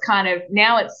now it's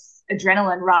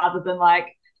adrenaline rather than like,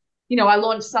 I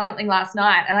launched something last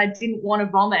night and I didn't want to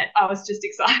vomit. I was just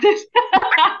excited.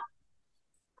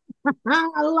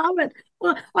 I love it.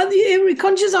 Well, it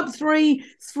conjures up three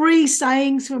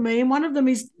sayings for me, and one of them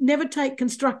is never take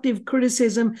constructive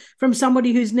criticism from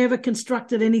somebody who's never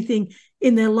constructed anything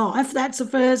in their life. That's the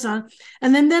first one,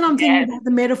 and then I'm thinking about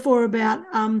the metaphor about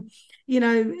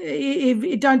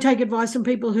if don't take advice from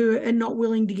people who are not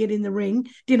willing to get in the ring.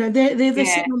 They're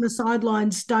sitting on the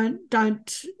sidelines.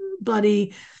 Don't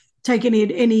bloody take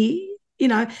any.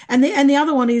 And the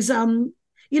other one is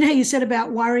you know how you said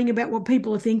about worrying about what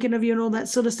people are thinking of you and all that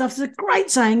sort of stuff. It's a great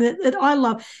saying that I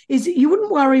love, is you wouldn't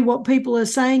worry what people are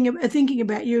thinking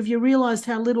about you if you realised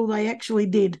how little they actually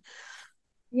did.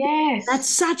 Yes. That's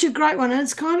such a great one. And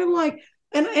it's kind of like,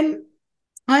 and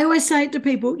I always say it to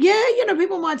people,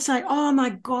 people might say, oh my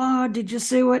God, did you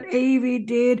see what Evie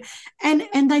did?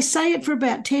 And they say it for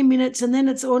about 10 minutes, and then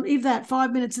it's on, if that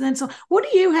 5 minutes, and then it's like, what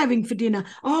are you having for dinner?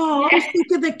 Oh, I'm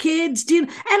sick of the kids. And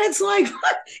it's like,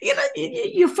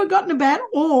 you've forgotten about it.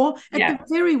 Or at the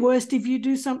very worst, if you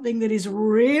do something that is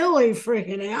really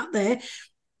freaking out there,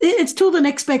 it's till the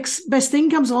next best thing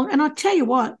comes along. And I tell you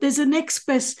what, there's a next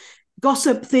best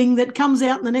gossip thing that comes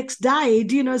out the next day,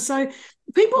 so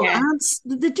people aren't,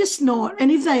 they're just not.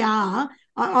 And if they are,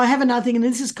 I have another thing, and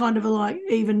this is kind of like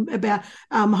even about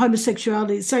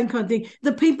homosexuality, the same kind of thing.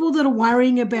 The people that are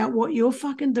worrying about what you're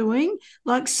fucking doing,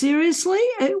 like seriously,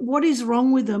 what is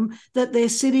wrong with them that they're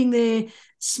sitting there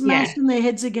smashing their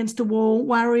heads against a wall,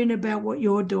 worrying about what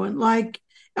you're doing? Like,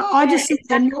 I just think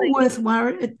they're not worth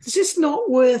worrying. It's just not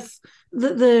worth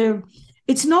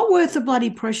it's not worth the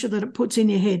bloody pressure that it puts in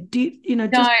your head. No,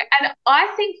 and I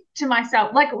think to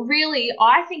myself, like, really,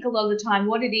 I think a lot of the time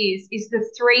what it is the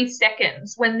 3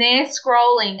 seconds when they're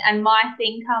scrolling and my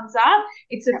thing comes up,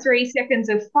 it's the 3 seconds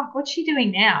of, fuck, what's she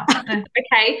doing now?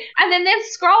 Okay. And then they've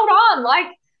scrolled on, like,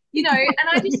 and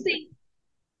I just think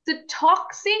the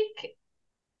toxic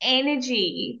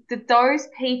energy that those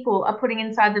people are putting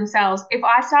inside themselves, if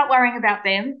I start worrying about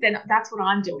them, then that's what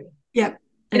I'm doing. Yep.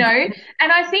 And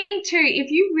I think too, if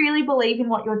you really believe in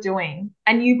what you're doing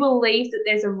and you believe that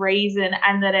there's a reason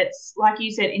and that it's, like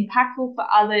you said, impactful for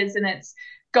others and it's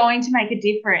going to make a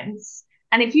difference,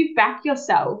 and if you back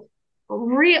yourself,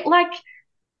 most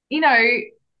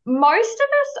of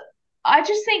us, I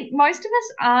just think most of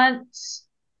us aren't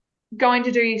going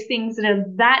to do things that are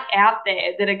that out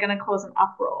there that are going to cause an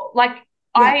uproar. Like,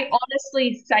 I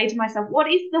honestly say to myself, what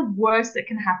is the worst that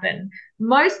can happen?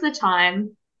 Most of the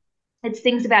time, it's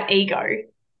things about ego.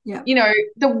 Yeah.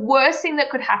 The worst thing that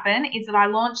could happen is that I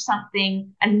launch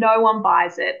something and no one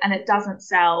buys it and it doesn't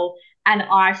sell and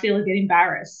I feel a bit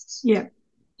embarrassed. Yeah.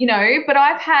 But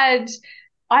I've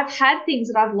had things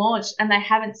that I've launched and they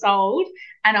haven't sold,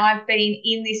 and I've been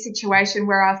in this situation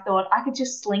where I've thought I could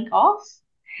just slink off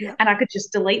and I could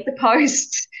just delete the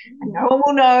post and no one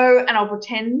will know and I'll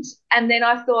pretend. And then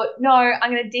I thought, no, I'm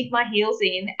going to dig my heels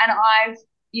in, and I've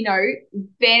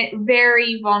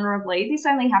very vulnerably, this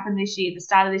only happened this year, the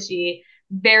start of this year,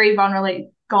 very vulnerably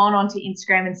gone onto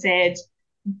Instagram and said,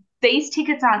 these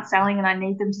tickets aren't selling and I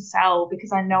need them to sell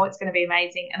because I know it's going to be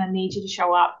amazing and I need you to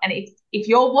show up. And if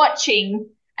you're watching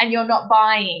and you're not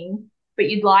buying, but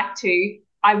you'd like to,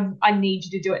 I need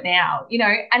you to do it now,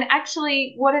 And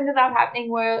actually what ended up happening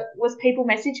was people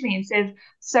messaged me and said,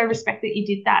 so respect that you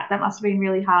did that. That must have been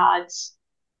really hard.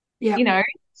 Yeah.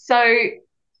 So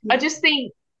I just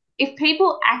think, if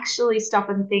people actually stop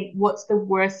and think what's the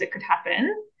worst that could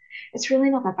happen, it's really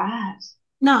not that bad.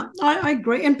 No, I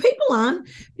agree. And people aren't.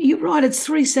 You're right. It's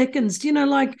 3 seconds.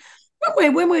 Like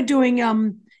when we're doing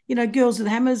Girls with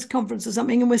Hammers conference or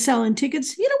something, and we're selling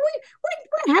tickets.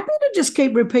 We're happy to just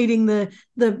keep repeating the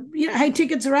hey,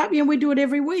 tickets are up. We do it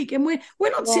every week, and we're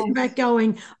not sitting back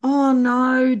going, oh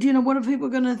no, what are people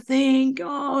going to think?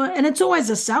 Oh, and it's always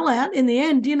a sellout in the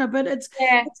end, But it's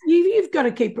you've got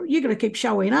to keep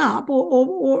showing up,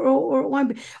 or it won't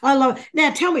be. I love it.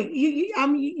 Now, tell me,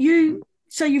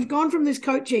 so you've gone from this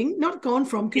coaching, not gone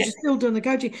from, because you're still doing the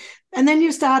coaching, and then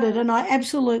you started, and I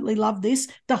absolutely love this,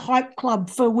 the Hype Club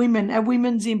for Women, a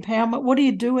women's empowerment. What do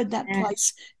you do at that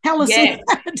place? Tell us.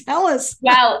 Tell us.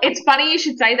 Well, it's funny you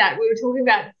should say that. We were talking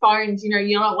about phones,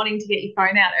 you're not wanting to get your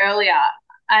phone out earlier.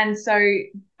 And so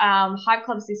Hype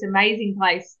Club's this amazing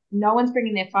place. No one's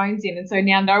bringing their phones in, and so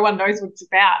now no one knows what it's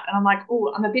about. And I'm like,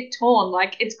 oh, I'm a bit torn.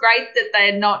 Like, it's great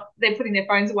that they're putting their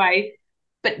phones away,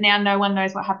 but now no one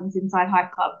knows what happens inside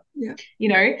Hype Club. Yeah. You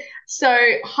know, so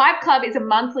Hype Club is a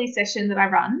monthly session that I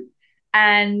run,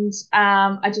 and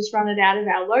I just run it out of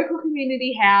our local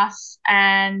community house,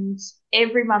 and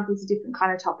every month is a different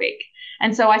kind of topic.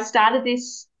 And so I started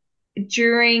this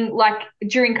during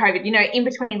COVID, you know, in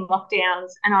between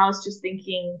lockdowns, and I was just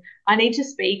thinking I need to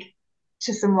speak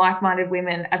to some like-minded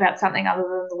women about something other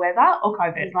than the weather or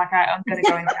COVID. Like I'm going to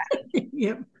go into that.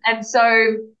 Yep. And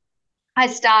so I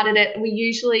started it. I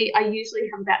usually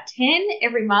have about 10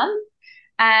 every month,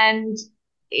 and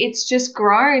it's just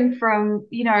grown from,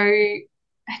 you know,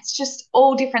 it's just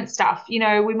all different stuff. You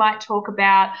know, we might talk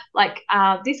about like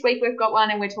this week we've got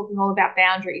one and we're talking all about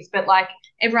boundaries, but like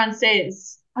everyone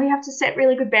says, oh, you have to set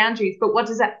really good boundaries, but what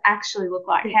does that actually look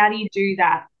like? How do you do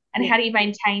that? And how do you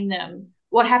maintain them?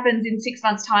 What happens in 6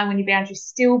 months' time when your boundaries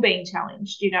still being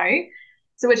challenged, you know?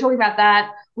 So we're talking about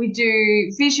that. We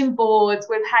do vision boards.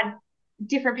 We've had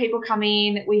different people come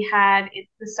in. We had, at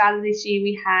the start of this year,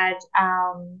 we had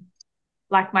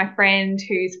like my friend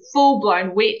who's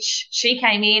full-blown witch. She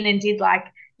came in and did like,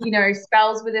 you know,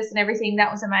 spells with us and everything.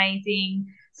 That was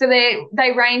amazing. So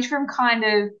they range from kind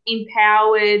of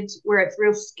empowered, where it's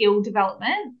real skill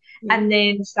development, and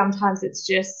then sometimes it's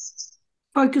just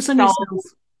focus on yourself.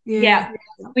 Yeah.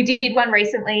 We did one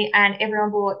recently, and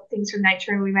everyone bought things from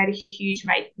nature, and we made a huge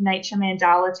nature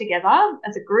mandala together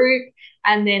as a group,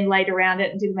 and then laid around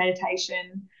it and did a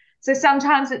meditation. So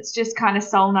sometimes it's just kind of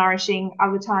soul nourishing.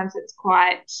 Other times it's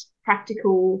quite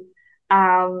practical.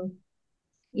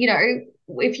 You know,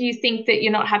 if you think that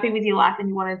you're not happy with your life and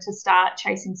you wanted to start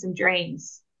chasing some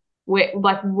dreams, what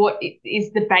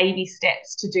is the baby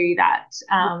steps to do that?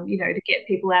 You know, to get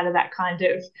people out of that kind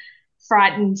of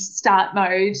frightened start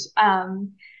mode. So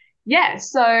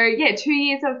 2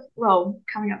 years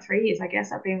coming up 3 years, I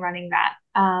guess I've been running that.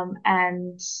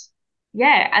 And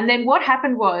then what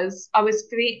happened was I was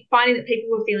finding that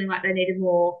people were feeling like they needed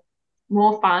more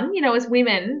fun. You know, as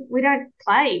women, we don't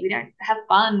play, we don't have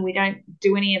fun, we don't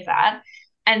do any of that.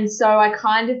 And so I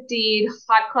kind of did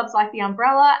Hype Clubs like the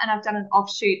umbrella, and I've done an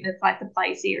offshoot, and it's like the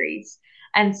play series.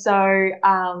 And so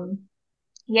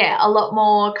a lot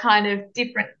more kind of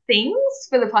different things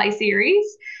for the play series.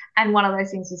 And one of those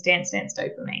things was Dance Dance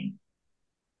Dopamine.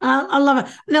 I love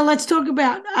it. Now let's talk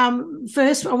about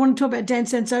first. I want to talk about Dance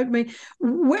Dance Dopamine.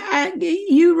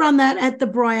 You run that at the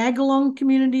Bryagalong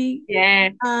community. Yeah,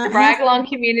 the Bryagalong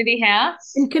community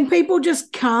house. And can people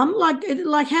just come? Like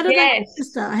how do they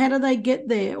register? How do they get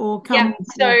there or come?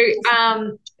 Yeah.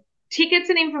 So tickets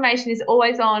and information is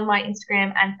always on my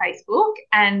Instagram and Facebook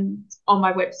and on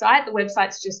my website. The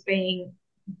website's just being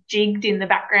jigged in the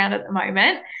background at the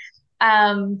moment.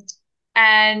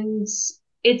 And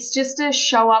it's just a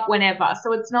show up whenever.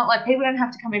 So it's not like people don't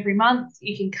have to come every month.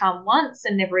 You can come once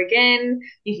and never again.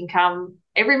 You can come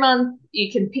every month.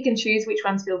 You can pick and choose which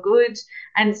ones feel good.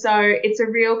 And so it's a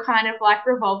real kind of like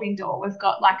revolving door. We've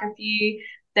got like a few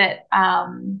that,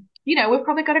 you know, we've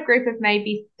probably got a group of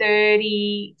maybe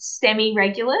 30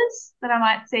 semi-regulars that I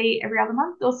might see every other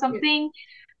month or something.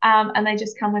 And they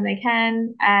just come when they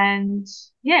can. And,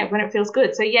 when it feels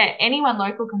good. So, anyone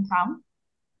local can come.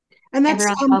 And that's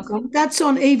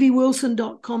on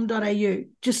eviewilson.com.au.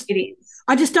 Just it is.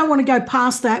 I just don't want to go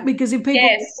past that, because if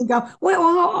people go,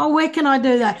 well, where can I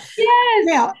do that? Yes.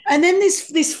 Now, and then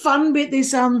this fun bit,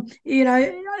 this you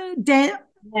know,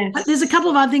 there's a couple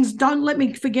of other things. Don't let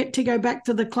me forget to go back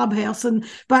to the clubhouse.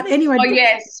 But anyway. Oh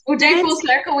yes, we'll do full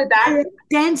circle with that.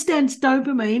 Dance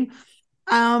Dopamine.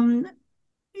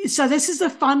 So this is the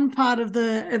fun part of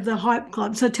the Hype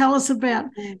Club. So tell us about.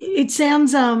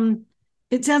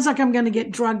 It sounds like I'm going to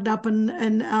get drugged up and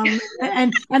then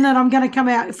I'm going to come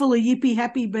out full of yippee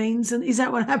happy beans. And is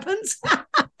that what happens?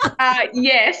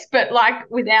 Yes, but like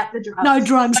without the drugs. No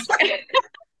drugs.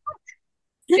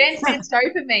 Dance Dance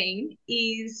Dopamine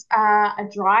is a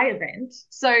dry event.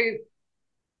 So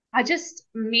I just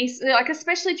miss, like,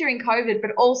 especially during COVID,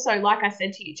 but also, like I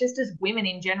said to you, just as women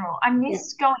in general, I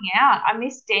missed going out. I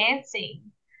missed dancing.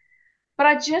 But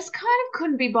I just kind of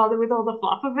couldn't be bothered with all the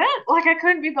fluff of it. Like I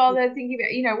couldn't be bothered thinking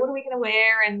about, you know, what are we going to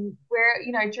wear and where,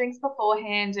 you know, drinks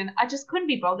beforehand. And I just couldn't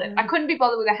be bothered. I couldn't be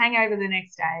bothered with a hangover the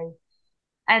next day.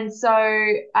 And so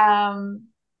I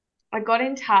got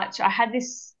in touch. I had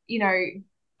this, you know,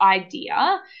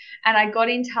 idea, and I got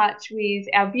in touch with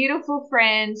our beautiful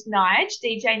friend Nige,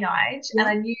 DJ Nige, and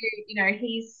I knew, you know,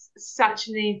 he's such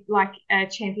a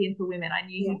champion for women. I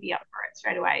knew he'd be up for it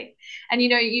straight away. And you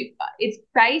know, it's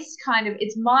based kind of,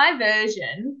 it's my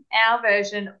version, our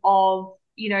version of,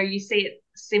 you know, you see it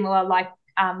similar like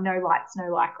no lights, no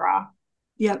lycra.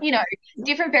 Yeah, you know,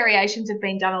 different variations have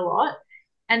been done a lot,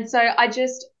 and so I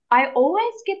I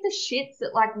always get the shits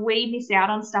that like we miss out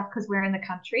on stuff because we're in the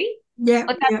country. Yeah.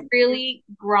 Like that really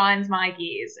grinds my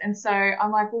gears. And so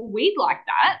I'm like, well, we'd like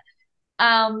that.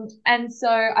 And so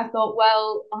I thought,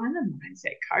 well, I'm a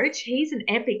mindset coach. He's an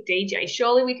epic DJ.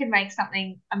 Surely we can make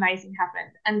something amazing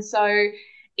happen. And so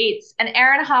it's an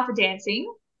hour and a half of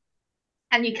dancing,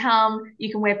 and you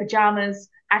can wear pajamas,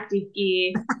 active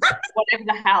gear, whatever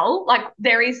the hell. Like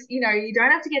there is, you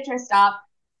don't have to get dressed up.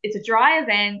 It's a dry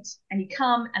event, and you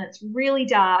come and it's really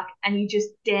dark, and you just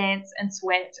dance and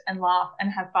sweat and laugh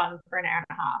and have fun for an hour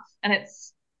and a half. And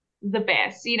it's the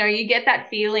best. You get that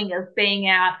feeling of being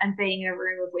out and being in a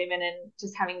room of women and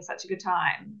just having such a good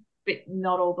time, but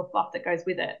not all the fluff that goes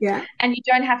with it. Yeah. And you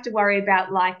don't have to worry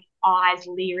about like eyes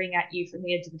leering at you from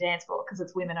the edge of the dance floor because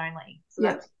it's women only. So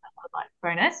that's like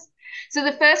bonus. So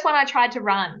the first one I tried to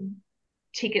run,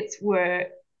 tickets were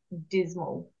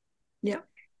dismal. Yeah.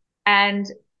 And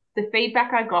the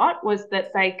feedback I got was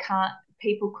that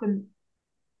people couldn't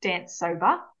dance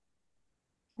sober.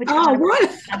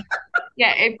 What?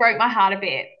 Yeah, it broke my heart a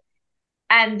bit.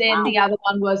 And then the other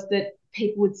one was that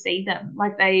people would see them.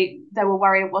 Like they were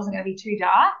worried it wasn't going to be too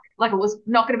dark. Like it was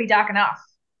not going to be dark enough.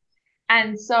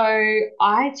 And so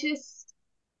I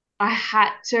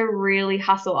had to really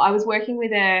hustle. I was working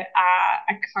with a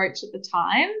coach at the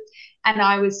time, and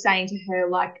I was saying to her,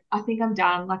 like, I think I'm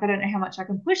done. Like, I don't know how much I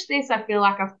can push this. I feel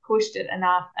like I've pushed it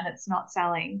enough and it's not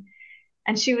selling.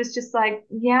 And she was just like,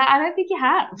 yeah, I don't think you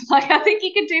have. Like, I think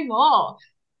you could do more.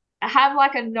 Have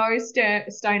like a no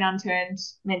stone unturned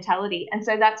mentality. And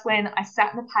so that's when I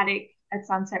sat in the paddock at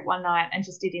sunset one night and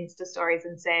just did Insta stories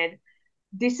and said,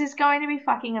 this is going to be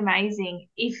fucking amazing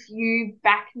if you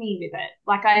back me with it.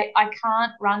 Like I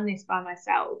can't run this by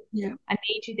myself. Yeah. I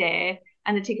need you there,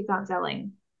 and the tickets aren't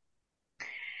selling.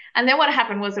 And then what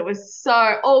happened was it was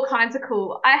all kinds of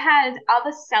cool. I had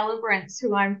other celebrants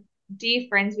who I'm dear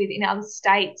friends with in other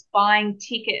states buying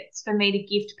tickets for me to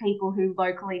gift people who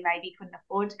locally maybe couldn't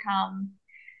afford to come.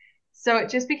 So it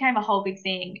just became a whole big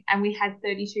thing, and we had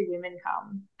 32 women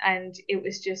come, and it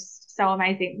was just so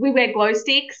amazing. We wear glow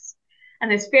sticks,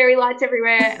 and there's fairy lights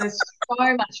everywhere, and it's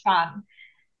so much fun.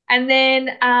 And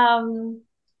then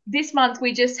this month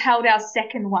we just held our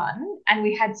second one, and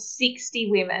we had 60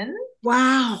 women.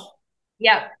 Wow.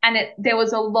 Yep. And there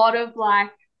was a lot of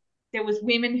there was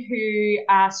women who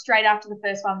straight after the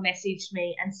first one messaged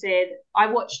me and said, I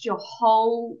watched your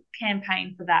whole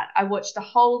campaign for that. I watched the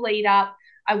whole lead up.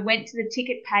 I went to the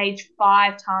ticket page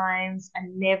 5 times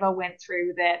and never went through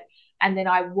with it. And then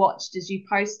I watched as you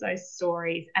post those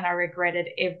stories, and I regretted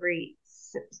every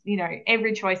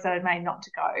choice that I'd made not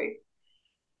to go.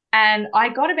 And I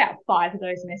got about 5 of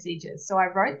those messages. So I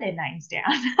wrote their names down.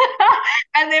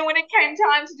 And then when it came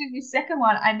time to do this second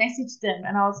one, I messaged them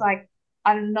and I was like,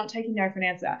 I'm not taking no for an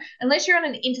answer. Unless you're on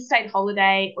an interstate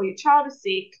holiday or your child is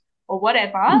sick or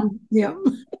whatever. Yeah.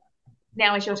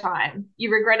 Now is your time.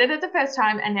 You regretted it the first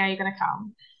time, and now you're going to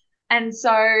come. And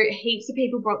so heaps of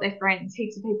people brought their friends.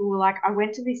 Heaps of people were like, I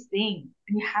went to this thing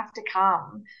and you have to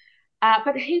come.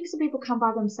 But heaps of people come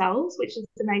by themselves, which is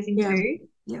amazing too.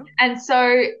 Yeah. And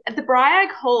so at the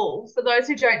Bryag Hall, for those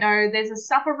who don't know, there's a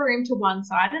supper room to one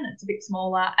side and it's a bit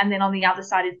smaller. And then on the other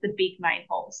side is the big main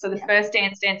hall. So the first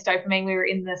Dance Dopamine, we were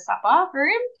in the supper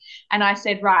room. And I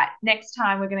said, right, next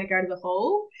time we're going to go to the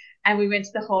hall. And we went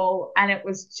to the hall, and it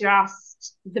was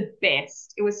just the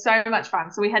best. It was so much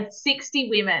fun. So we had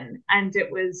 60 women, and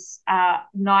it was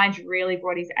Nige really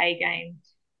brought his A game.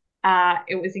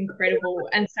 It was incredible.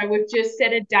 And so we've just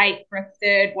set a date for a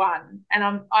third one, and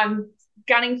I'm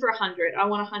gunning for 100. I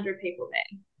want 100 people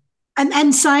there.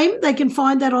 And same, they can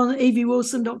find that on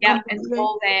eviewilson.com. Yeah, it's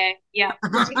all there. Yeah, the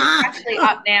ticket's actually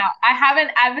up now. I haven't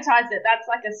advertised it.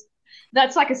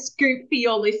 That's like a scoop for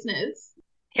your listeners,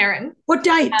 Karen. What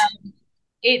date?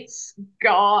 It's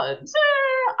God.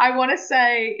 I want to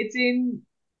say it's in.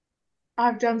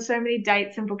 I've done so many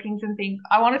dates and bookings and things.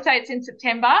 I want to say it's in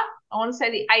September. I want to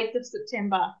say the 8th of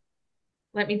September.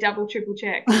 Let me triple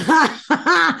check.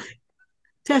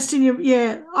 Testing you.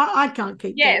 Yeah, I can't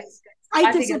keep. Yes.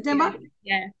 8th of September?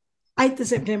 Yeah. 8th of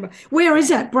September. Where is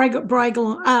that? Bragg,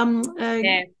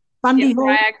 yeah. Bundy Hall?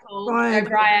 Bryag Hall.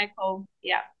 Bryag Hall.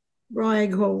 Yeah.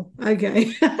 Bryag Hall.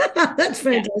 Okay. That's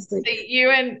fantastic.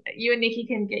 Yeah. So you and Nikki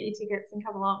can get your tickets and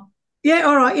come along. Yeah,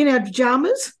 all right. In our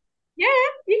pajamas? Yeah,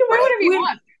 you can wear whatever you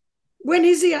want. When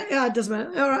is the it doesn't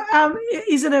matter. All right.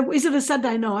 Is it a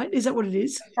Saturday night? Is that what it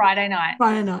is? Friday night.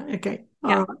 Friday night. Okay.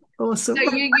 All right. Awesome. So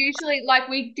you usually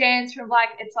we dance from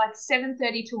it's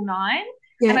 7:30 till 9.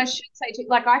 Yeah. And I should say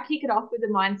I kick it off with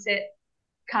a mindset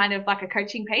kind of like a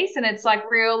coaching piece, and it's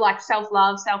real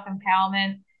self-love,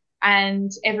 self-empowerment.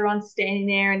 and everyone's standing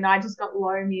there, and I just got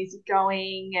low music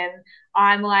going, and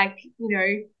I'm like,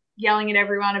 yelling at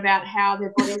everyone about how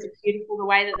their bodies are beautiful the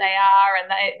way that they are,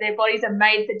 and their bodies are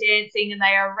made for dancing, and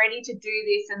they are ready to do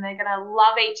this, and they're going to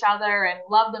love each other and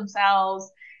love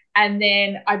themselves. And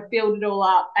then I build it all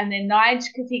up, and then Nige,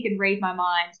 because he can read my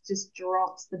mind, just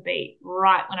drops the beat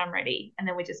right when I'm ready, and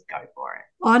then we just go for it.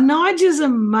 Oh, Nigel's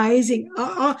amazing.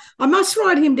 I must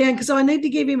write him down because I need to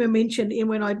give him a mention in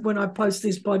when I post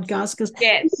this podcast, because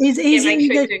yes, make sure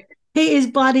you do. He is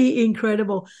bloody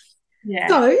incredible.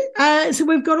 Yeah. So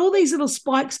we've got all these little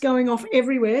spikes going off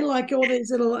everywhere, like all these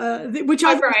little which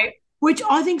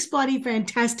I think's bloody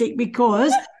fantastic,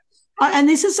 because and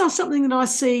this is not something that I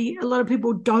see a lot of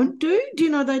people don't do. Do you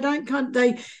know they don't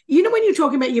when you're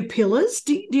talking about your pillars,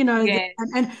 do you know? Yes.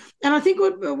 And I think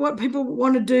what people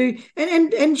want to do,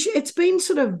 and it's been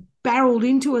sort of barreled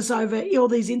into us over all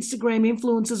these Instagram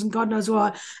influencers and God knows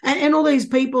what, and all these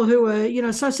people who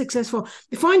are so successful.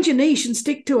 Find your niche and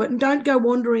stick to it, and don't go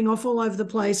wandering off all over the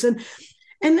place. And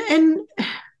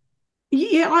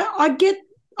yeah, I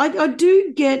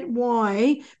do get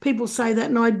why people say that,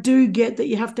 and I do get that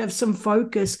you have to have some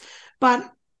focus,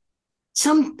 but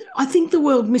I think the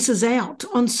world misses out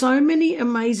on so many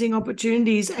amazing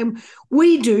opportunities, and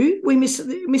we miss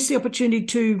the opportunity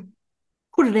to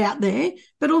put it out there,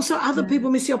 but also other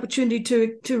people miss the opportunity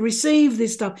to receive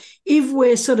this stuff if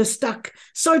we're sort of stuck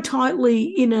so tightly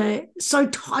in a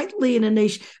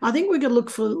niche. I think we're going to look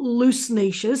for loose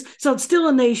niches. So it's still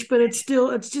a niche, but it's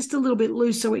just a little bit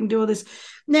loose, so we can do all this.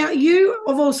 Now, you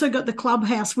have also got the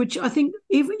Clubhouse, which I think,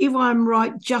 if I'm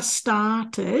right, just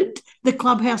started the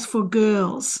Clubhouse for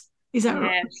girls. Is that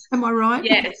right? Am I right?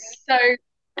 Yes. So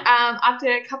after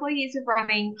a couple of years of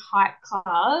running Hype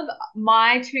Club,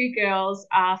 my two girls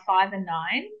are 5 and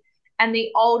 9, and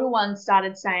the older one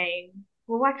started saying,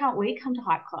 well, why can't we come to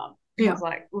Hype Club? And I was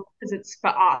like, well, because it's for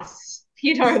us.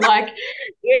 Like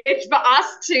it's for us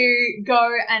to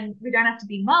go, and we don't have to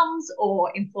be mums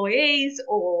or employees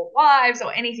or wives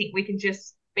or anything. We can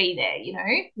just be there,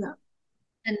 Yeah.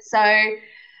 And so,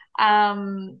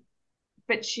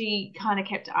 but she kind of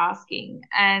kept asking,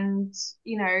 and,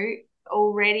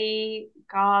 already,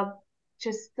 God,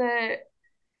 just the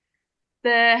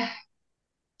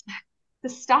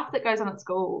stuff that goes on at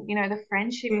school, the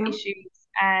friendship issues,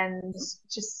 and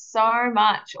just so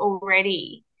much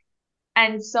already.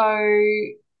 And so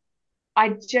I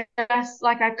think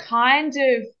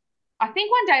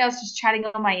one day I was just chatting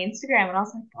on my Instagram, and I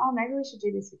was like, oh, maybe we should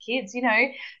do this for kids.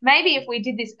 Maybe if we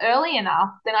did this early enough,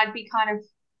 then I'd be kind of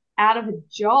out of a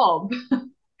job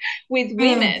with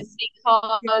women,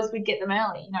 because we'd get them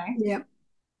early, Yeah.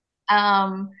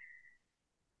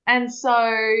 And so,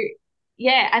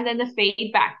 and then the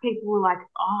feedback, people were like,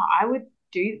 oh,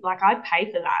 I'd pay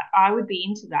for that. I would be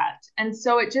into that. And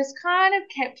so it just kind of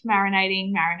kept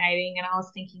marinating. And I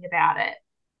was thinking about it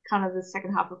kind of the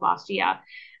second half of last year.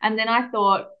 And then I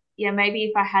thought, maybe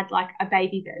if I had like a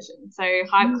baby version. So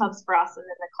Hype Club's for us, and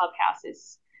then the Clubhouse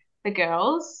is for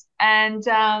girls. And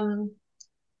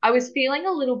I was feeling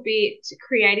a little bit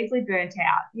creatively burnt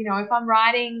out. If I'm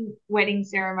writing wedding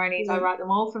ceremonies, I write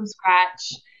them all from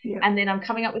scratch. And then I'm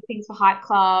coming up with things for Hype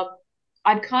Club.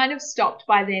 I'd kind of stopped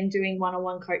by then doing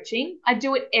one-on-one coaching. I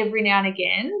do it every now and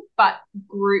again, but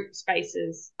group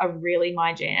spaces are really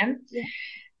my jam. Yeah.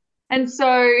 And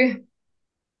so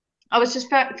I was just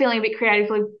feeling a bit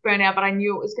creatively burnt out, but I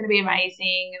knew it was going to be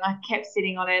amazing, and I kept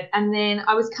sitting on it. And then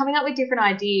I was coming up with different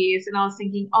ideas, and I was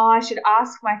thinking, oh, I should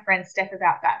ask my friend Steph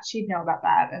about that. She'd know about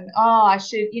that. And, I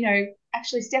should,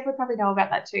 actually Steph would probably know about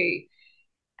that too.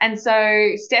 And so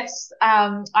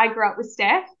I grew up with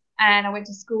Steph, and I went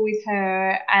to school with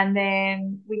her, and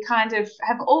then we kind of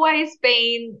have always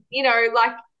been,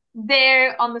 like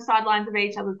there on the sidelines of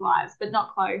each other's lives, but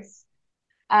not close.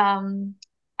 And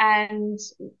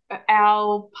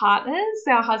our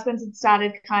husbands had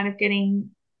started kind of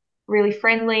getting really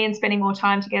friendly and spending more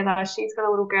time together. She's got a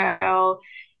little girl,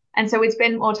 and so we'd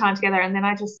spend more time together. And then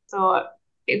I just thought,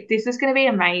 if this is going to be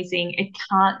amazing, it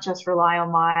can't just rely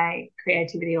on my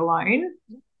creativity alone.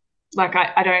 Like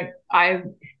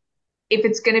if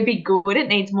it's going to be good, it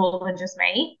needs more than just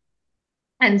me.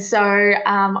 And so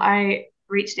I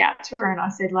reached out to her, and I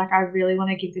said, like, I really want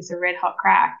to give this a red hot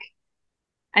crack.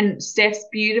 And Steph's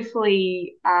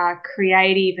beautifully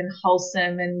creative and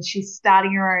wholesome, and she's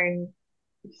starting her own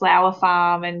flower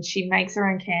farm, and she makes her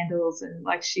own candles, and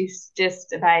like she's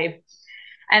just a babe.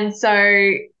 And so,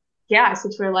 I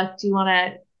said to her, like, do you want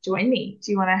to join me?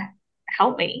 Do you want to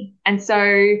help me? And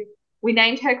so we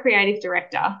named her creative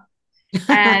director.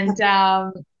 And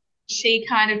she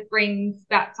kind of brings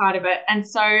that side of it. And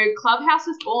so Clubhouse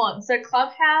was born. So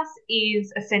Clubhouse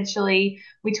is essentially,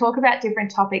 we talk about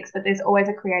different topics, but there's always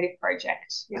a creative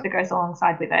project that goes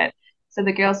alongside with it. So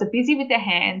the girls are busy with their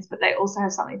hands, but they also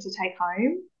have something to take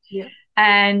home. Yeah.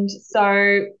 And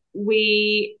so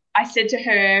I said to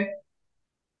her,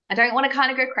 I don't want to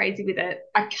kind of go crazy with it.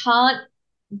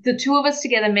 The two of us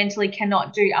together mentally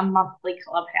cannot do a monthly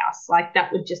Clubhouse. Like,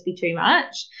 that would just be too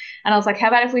much. And I was like, how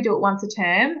about if we do it once a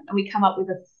term and we come up with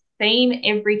a theme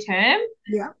every term?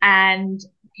 Yeah. And,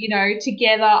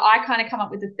 together I kind of come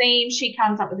up with a theme. She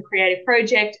comes up with a creative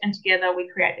project, and together we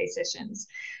create these sessions.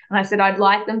 And I said, I'd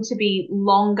like them to be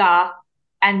longer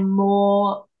and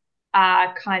more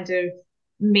kind of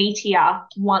meatier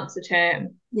once a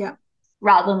term. Yeah.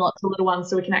 Rather than lots of little ones,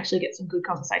 so we can actually get some good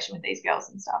conversation with these girls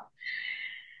and stuff.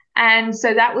 And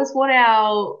so that was what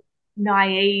our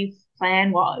naive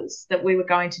plan was, that we were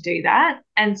going to do that.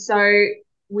 And so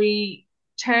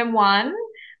term one,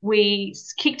 we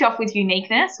kicked off with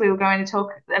uniqueness. We were going to talk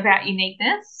about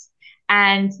uniqueness.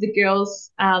 And the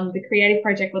girls, the creative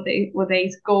project were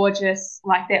these gorgeous,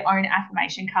 like, their own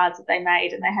affirmation cards that they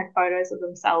made, and they had photos of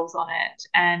themselves on it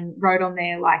and wrote on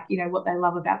there, like, what they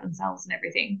love about themselves and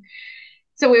everything.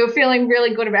 So we were feeling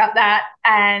really good about that,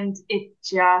 and it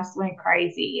just went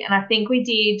crazy. And I think we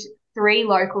did 3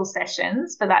 local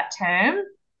sessions for that term.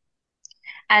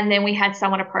 And then we had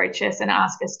someone approach us and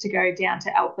ask us to go down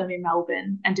to Eltham in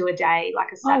Melbourne and do a day,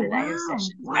 like a Saturday of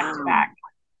sessions back to back.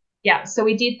 Yeah, so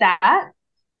we did that.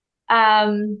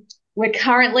 We're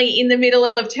currently in the middle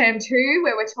of term 2,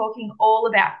 where we're talking all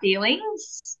about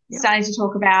feelings, starting to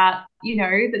talk about,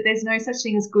 that there's no such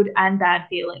thing as good and bad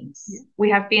feelings. Yeah. We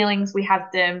have feelings, we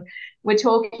have them. We're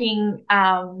talking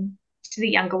to the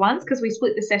younger ones, because we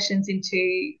split the sessions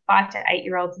into 5 to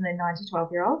 8-year-olds and then 9 to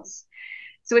 12-year-olds.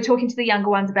 So we're talking to the younger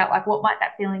ones about, like, what might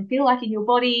that feeling feel like in your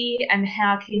body, and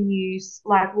how can you,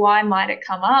 like, why might it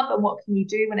come up, and what can you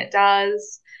do when it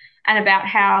does, and about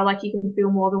how, like, you can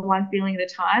feel more than one feeling at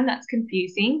a time. That's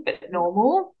confusing, but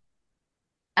normal.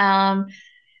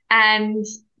 And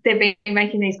they've been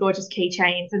making these gorgeous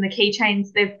keychains, and the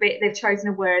keychains, they've chosen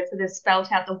a word, so they've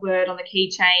spelt out the word on the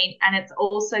keychain, and it's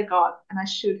also got, and I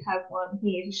should have one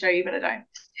here to show you, but I don't.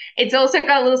 It's also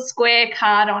got a little square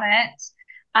card on it,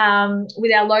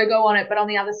 with our logo on it, but on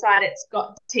the other side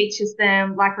teaches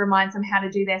them, like, reminds them how to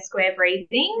do their square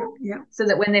breathing, so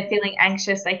that when they're feeling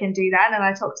anxious they can do that. And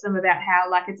I talk to them about how,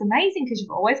 like, it's amazing because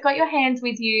you've always got your hands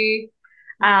with you,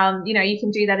 you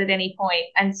can do that at any point.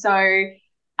 And so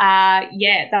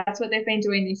that's what they've been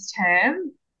doing this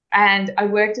term. And I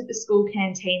worked at the school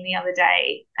canteen the other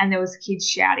day, and there was kids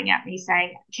shouting at me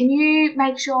saying, can you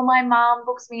make sure my mum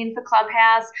books me in for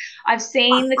Clubhouse? I've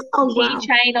seen the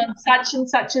keychain on such and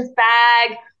such's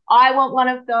bag. I want one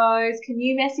of those. Can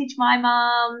you message my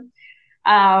mum?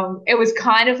 It was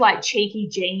kind of like cheeky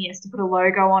genius to put a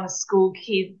logo on a school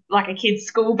kid, like a kid's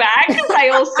school bag, because they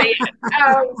all see it.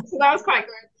 So that was quite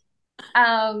good.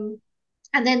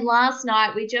 And then last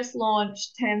night we just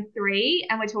launched term 3,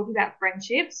 and we're talking about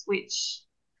friendships, which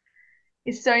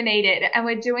is so needed. And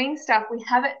we're doing stuff.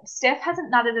 Steph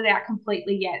hasn't nutted it out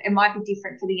completely yet. It might be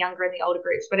different for the younger and the older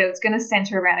groups, but it's going to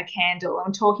center around a candle.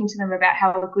 I'm talking to them about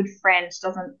how a good friend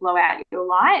doesn't blow out your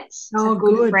light. Oh, a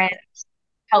good friend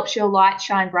helps your light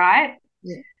shine bright.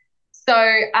 Yeah. So,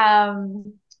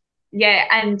 and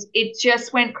it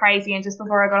just went crazy. And just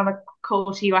before I got on the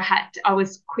call to you, I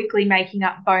was quickly making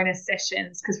up bonus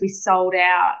sessions, because we sold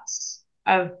out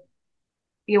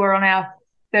you were on our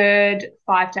 3rd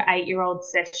 5 to 8-year-old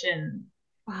session.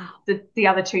 Wow. The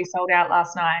other 2 sold out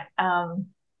last night.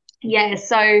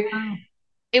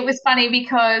 It was funny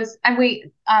because, and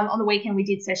we on the weekend we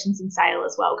did sessions in Sale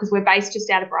as well, because we're based just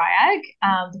out of Bryag.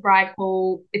 The Bryag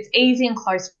Hall, it's easy and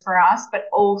close for us, but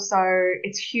also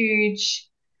it's huge.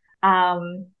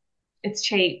 It's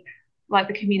cheap. Like,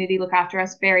 the community look after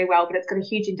us very well, but it's got a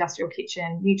huge industrial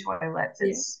kitchen, new toilets.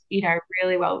 It's,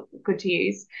 really good to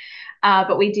use.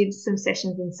 But we did some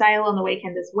sessions in Sale on the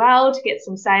weekend as well to get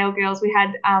some Sale girls. We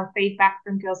had feedback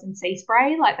from girls in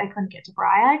Seaspray, like they couldn't get to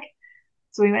Bryag.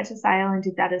 So we went to Sale and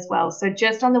did that as well. So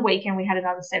just on the weekend, we had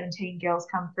another 17 girls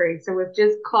come through. So we've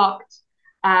just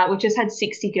we've just had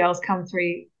 60 girls come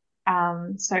through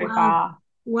so far.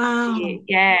 Wow.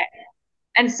 Yeah.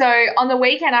 And so on the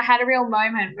weekend, I had a real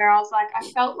moment where I was like, I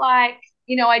felt like,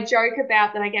 I joke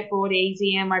about that I get bored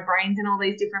easy and my brain's in all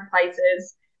these different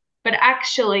places. But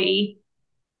actually,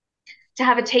 to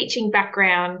have a teaching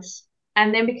background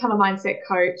and then become a mindset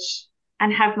coach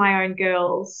and have my own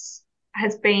girls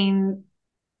has been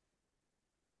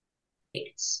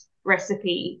a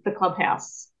recipe for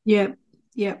Clubhouse. Yeah.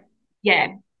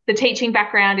 The the teaching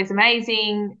background is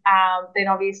amazing. Then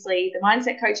obviously the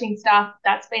mindset coaching stuff,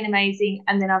 that's been amazing.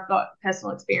 And then I've got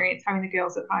personal experience having the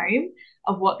girls at home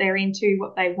of what they're into,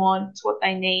 what they want, what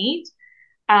they need.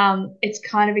 It's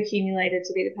kind of accumulated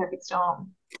to be the perfect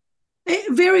storm.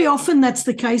 Very often that's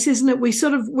the case, isn't it? We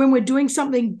sort of, when we're doing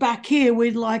something back here,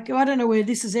 we're like, I don't know where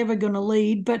this is ever going to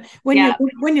lead. But when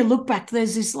you look back,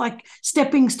 there's this like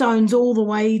stepping stones all the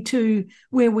way to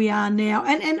where we are now.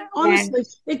 And honestly,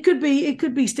 it could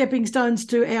be stepping stones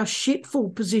to our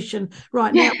shitful position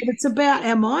right now. But it's about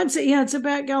our mindset. It's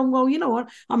about going, well, you know what,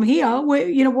 I'm here. Where,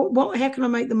 how can I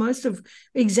make the most of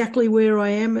exactly where I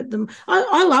am at them?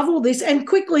 I love all this. And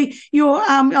quickly,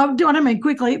 I don't mean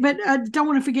quickly, but I don't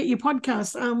want to forget your podcast,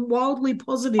 Wildly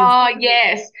Positive. Oh,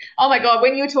 yes. Oh, my God.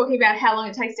 When you were talking about how long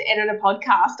it takes to edit a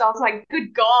podcast, I was like,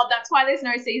 good God, that's why there's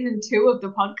no season 2 of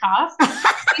the podcast.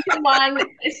 Season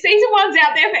 1's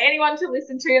out there for anyone to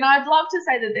listen to, and I'd love to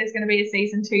say that there's going to be a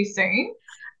season 2 soon,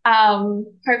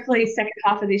 hopefully second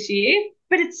half of this year.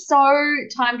 But it's so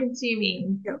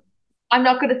time-consuming. Yep. I'm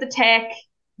not good at the tech,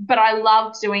 but I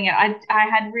loved doing it. I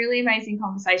had really amazing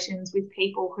conversations with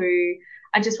people who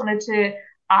I just wanted to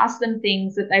ask them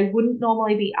things that they wouldn't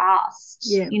normally be asked.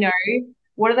 Yeah.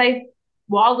 What are they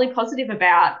wildly positive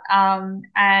about?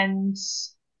 And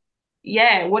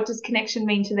what does connection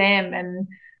mean to them? And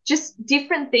just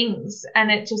different things.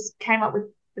 And it just came up with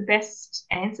the best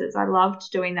answers. I loved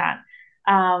doing that.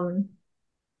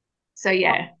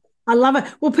 I love it.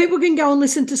 Well, people can go and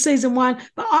listen to season 1,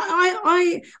 but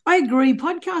I agree.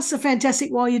 Podcasts are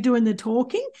fantastic while you're doing the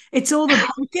talking. It's all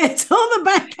the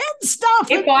back end stuff.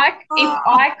 If I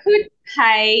could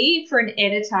pay for an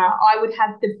editor, I would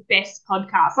have the best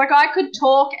podcast. Like, I could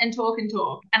talk and talk and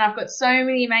talk, and I've got so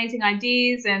many amazing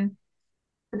ideas, and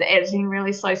the editing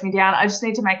really slows me down. I just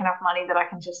need to make enough money that I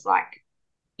can just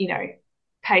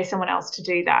pay someone else to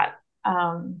do that.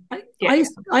 I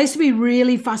used to be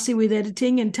really fussy with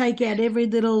editing and take out every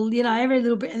little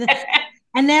bit,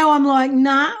 and now I'm like,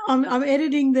 nah, I'm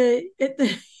editing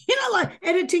like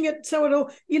editing it so it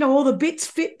all the bits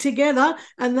fit together,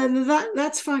 and then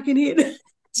that's fucking it.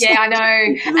 Yeah, I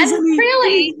know. And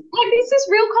really, this is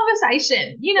real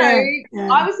conversation.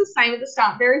 I was the same at the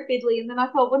start, very fiddly, and then I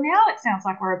thought, well, now it sounds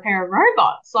like we're a pair of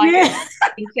robots. It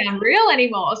doesn't sound real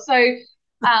anymore. So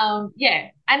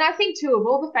and I think too, of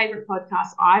all the favorite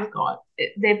podcasts I've got,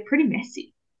 they're pretty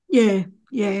messy. Yeah,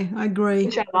 I agree.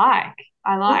 Which I like.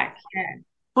 Yeah.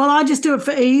 Well, I just do it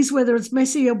for ease, whether it's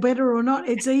messy or better or not.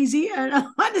 It's easy, and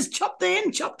I just chop the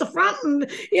end, chop the front,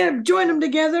 and join them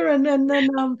together. And then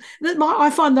I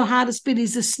find the hardest bit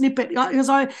is the snippet, because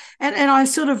I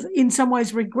sort of in some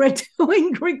ways regret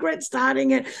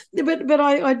starting it, but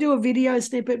I do a video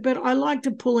snippet. But I like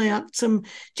to pull out some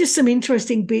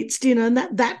interesting bits, and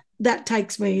that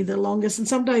takes me the longest. And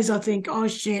some days I think, oh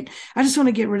shit, I just want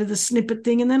to get rid of the snippet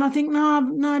thing. And then I think,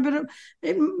 no, but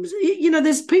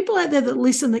there's people out there that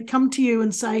listen, that come to you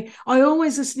and say, I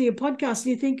always listen to your podcast.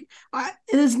 And you think,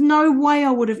 there's no way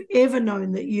I would have ever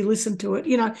known that you listen to it,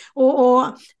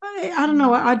 or I don't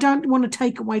know. I don't want to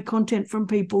take away content from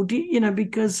people,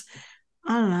 because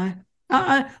I don't know.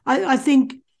 I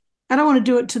think, I don't want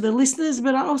to do it to the listeners,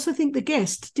 but I also think the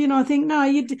guest. I think, no,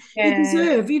 you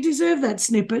deserve that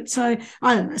snippet. So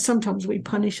I don't know. Sometimes we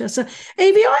punish her. So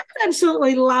Evie, I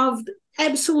absolutely loved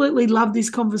this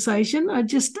conversation. I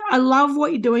love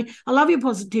what you're doing. I love your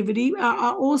positivity.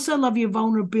 I also love your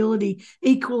vulnerability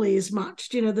equally as much.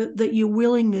 That your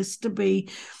willingness to be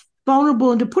vulnerable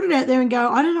and to put it out there and go,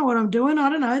 I don't know what I'm doing. I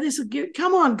don't know.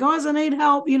 Come on, guys, I need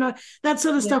help. That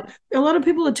sort of stuff. A lot of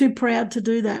people are too proud to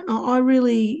do that. I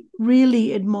really,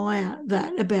 really admire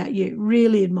that about you.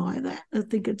 Really admire that. I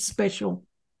think it's special.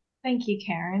 Thank you,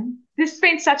 Karen. This has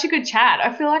been such a good chat.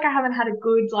 I feel like I haven't had a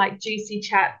good, juicy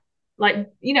chat,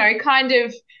 kind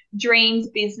of dreams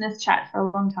business chat for a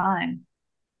long time.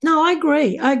 No, I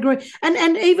agree.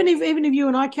 And even if you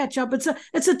and I catch up, it's a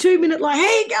 2-minute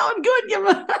hey, going good.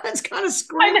 It's kind of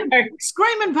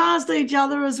screaming past each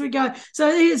other as we go. So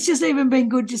it's just even been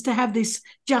good just to have this,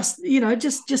 just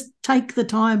take the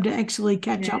time to actually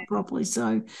catch up properly.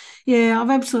 So yeah,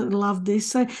 I've absolutely loved this.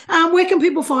 So where can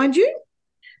people find you?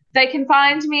 They can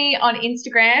find me on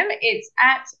Instagram. It's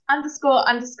at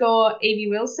 __ Evie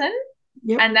Wilson.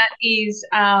 Yep. And that is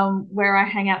where I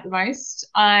hang out the most.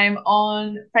 I'm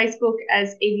on Facebook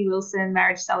as Evie Wilson,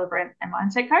 marriage celebrant and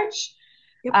mindset coach.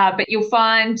 Yep. But you'll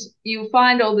find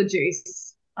all the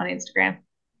juice on Instagram.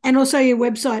 And also your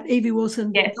website,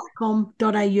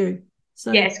 eviewilson.com.au.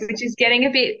 So yes, which is getting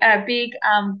a big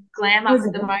glam up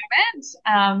at the moment.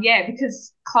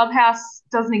 Because Clubhouse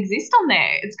doesn't exist on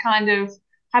there. It's kind of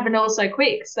happen all so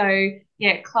quick. So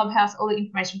yeah, Clubhouse, all the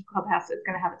information for Clubhouse is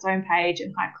going to have its own page,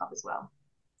 and Hype Club as well.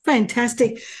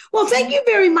 Fantastic. Well, thank you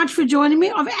very much for joining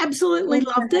me. I've absolutely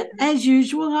loved it. As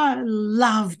usual, I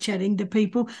love chatting to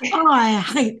people. I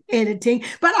hate editing,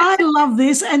 but I love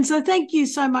this. And so thank you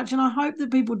so much. And I hope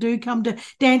that people do come to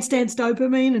Dance Dance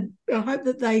Dopamine, and I hope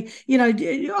that they, I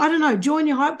don't know, join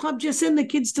your Hype Club, just send the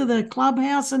kids to the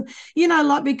Clubhouse. And,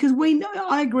 because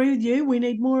I agree with you, we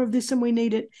need more of this, and we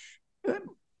need it.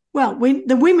 Well,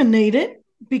 the women need it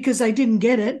because they didn't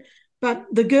get it. But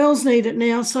the girls need it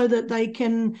now so that they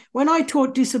can. When I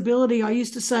taught disability, I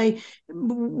used to say,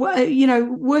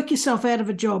 work yourself out of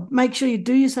a job. Make sure you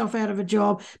do yourself out of a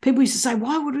job. People used to say,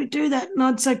 why would we do that? And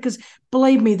I'd say, because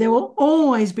believe me, there will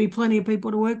always be plenty of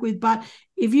people to work with. But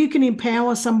if you can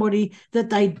empower somebody that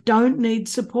they don't need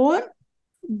support,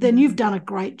 then you've done a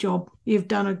great job. You've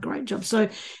done a great job. So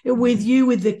with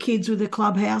the kids, with the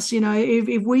Clubhouse,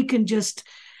 if we can just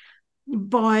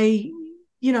by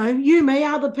you, me,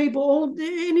 other people,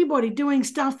 anybody doing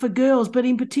stuff for girls, but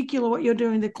in particular what you're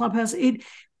doing, the Clubhouse, if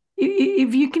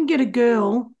you can get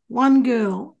one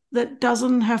girl that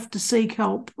doesn't have to seek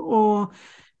help or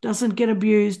doesn't get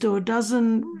abused or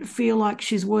doesn't feel like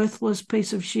she's worthless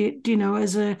piece of shit,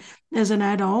 as an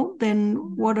adult,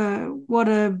 then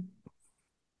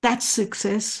that's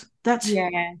success. That's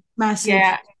massive.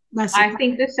 Yeah. Massive. I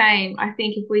think the same. I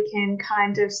think if we can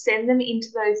kind of send them into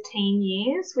those teen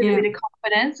years with a bit of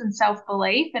confidence and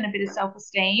self-belief and a bit of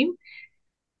self-esteem,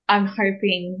 I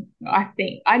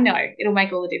know it'll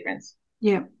make all the difference.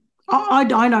 Yeah.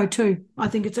 I know too. I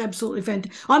think it's absolutely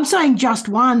fantastic. I'm saying just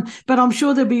one, but I'm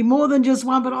sure there'll be more than just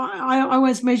one. But I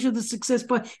always measure the success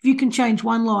by if you can change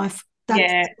one life.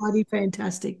 That's bloody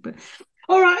fantastic. But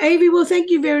all right, Evie, well, thank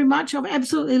you very much. I've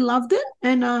absolutely loved it,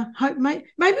 and hope maybe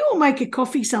we'll make a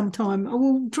coffee sometime.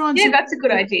 We'll try and that's a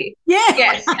good idea. Yeah,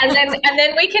 yes, and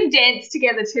then we can dance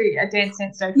together too. A dance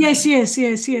dopamine. Yes.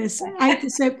 8th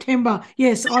of September.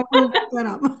 Yes, I will look that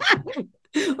up.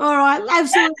 All right,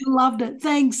 absolutely loved it.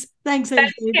 Thanks,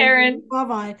 Evie. Karen.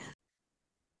 Bye.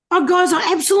 Oh, guys,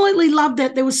 I absolutely loved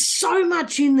it. There was so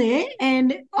much in there.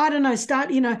 And I don't know,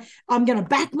 I'm going to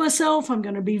back myself. I'm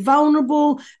going to be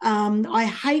vulnerable. I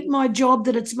hate my job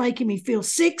that it's making me feel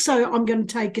sick. So I'm going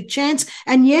to take a chance.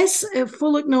 And yes, a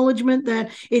full acknowledgement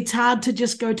that it's hard to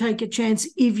just go take a chance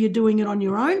if you're doing it on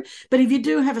your own. But if you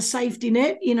do have a safety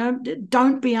net,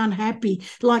 don't be unhappy.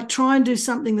 Like, try and do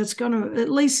something that's going to at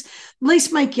least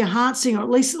make your heart sing, or at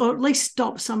least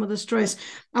stop some of the stress.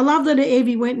 I love that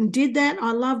Evie went and did that.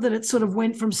 I love that it sort of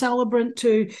went from celebrant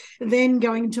to then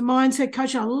going into mindset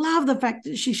coach. I love the fact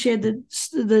that she shared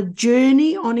the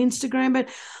journey on Instagram. But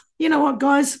you know what,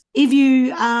 guys, if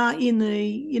you are in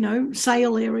the,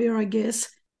 Sale area, I guess,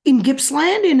 in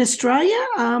Gippsland in Australia,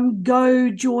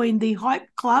 go join the Hype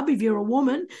Club if you're a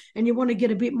woman and you want to get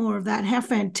a bit more of that. How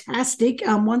fantastic!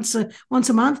 Once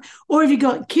a month, or if you've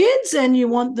got kids and you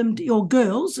want them or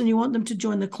girls and you want them to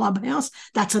join the Clubhouse,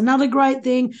 that's another great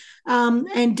thing.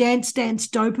 And Dance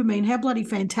Dopamine, how bloody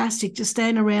fantastic! Just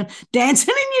stand around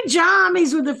dancing in your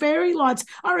jammies with the fairy lights.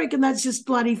 I reckon that's just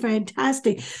bloody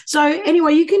fantastic. So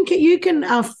anyway, you can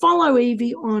follow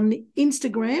Evie on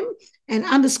Instagram and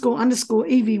 __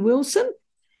 Evie Wilson.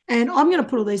 And I'm going to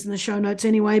put all these in the show notes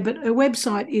anyway, but her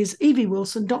website is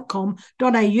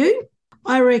eviewilson.com.au.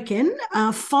 I reckon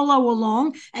follow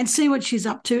along and see what she's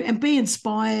up to and be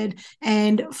inspired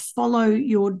and follow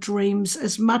your dreams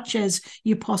as much as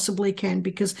you possibly can,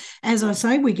 because, as I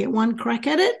say, we get one crack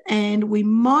at it and we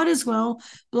might as well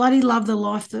bloody love the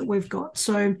life that we've got.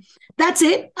 So that's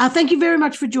it. Thank you very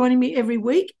much for joining me every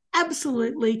week.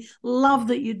 Absolutely love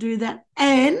that you do that,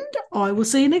 and I will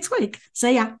see you next week.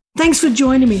 See ya. Thanks for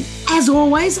joining me. As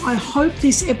always, I hope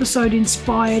this episode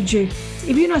inspired you.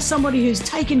 If you know somebody who's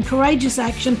taken courageous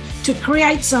action to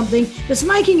create something that's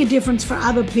making a difference for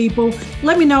other people,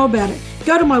 let me know about it.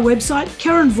 Go to my website,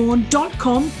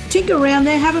 karenvaughan.com, tinker around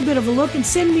there, have a bit of a look and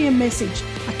send me a message.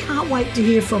 I can't wait to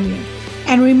hear from you.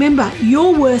 And remember,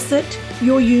 you're worth it.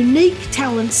 Your unique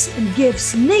talents and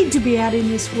gifts need to be out in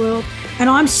this world. And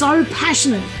I'm so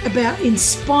passionate about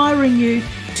inspiring you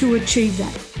to achieve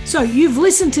that. So you've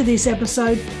listened to this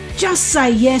episode. Just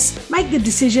say yes, make the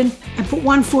decision, and put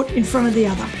one foot in front of the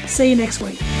other. See you next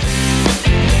week.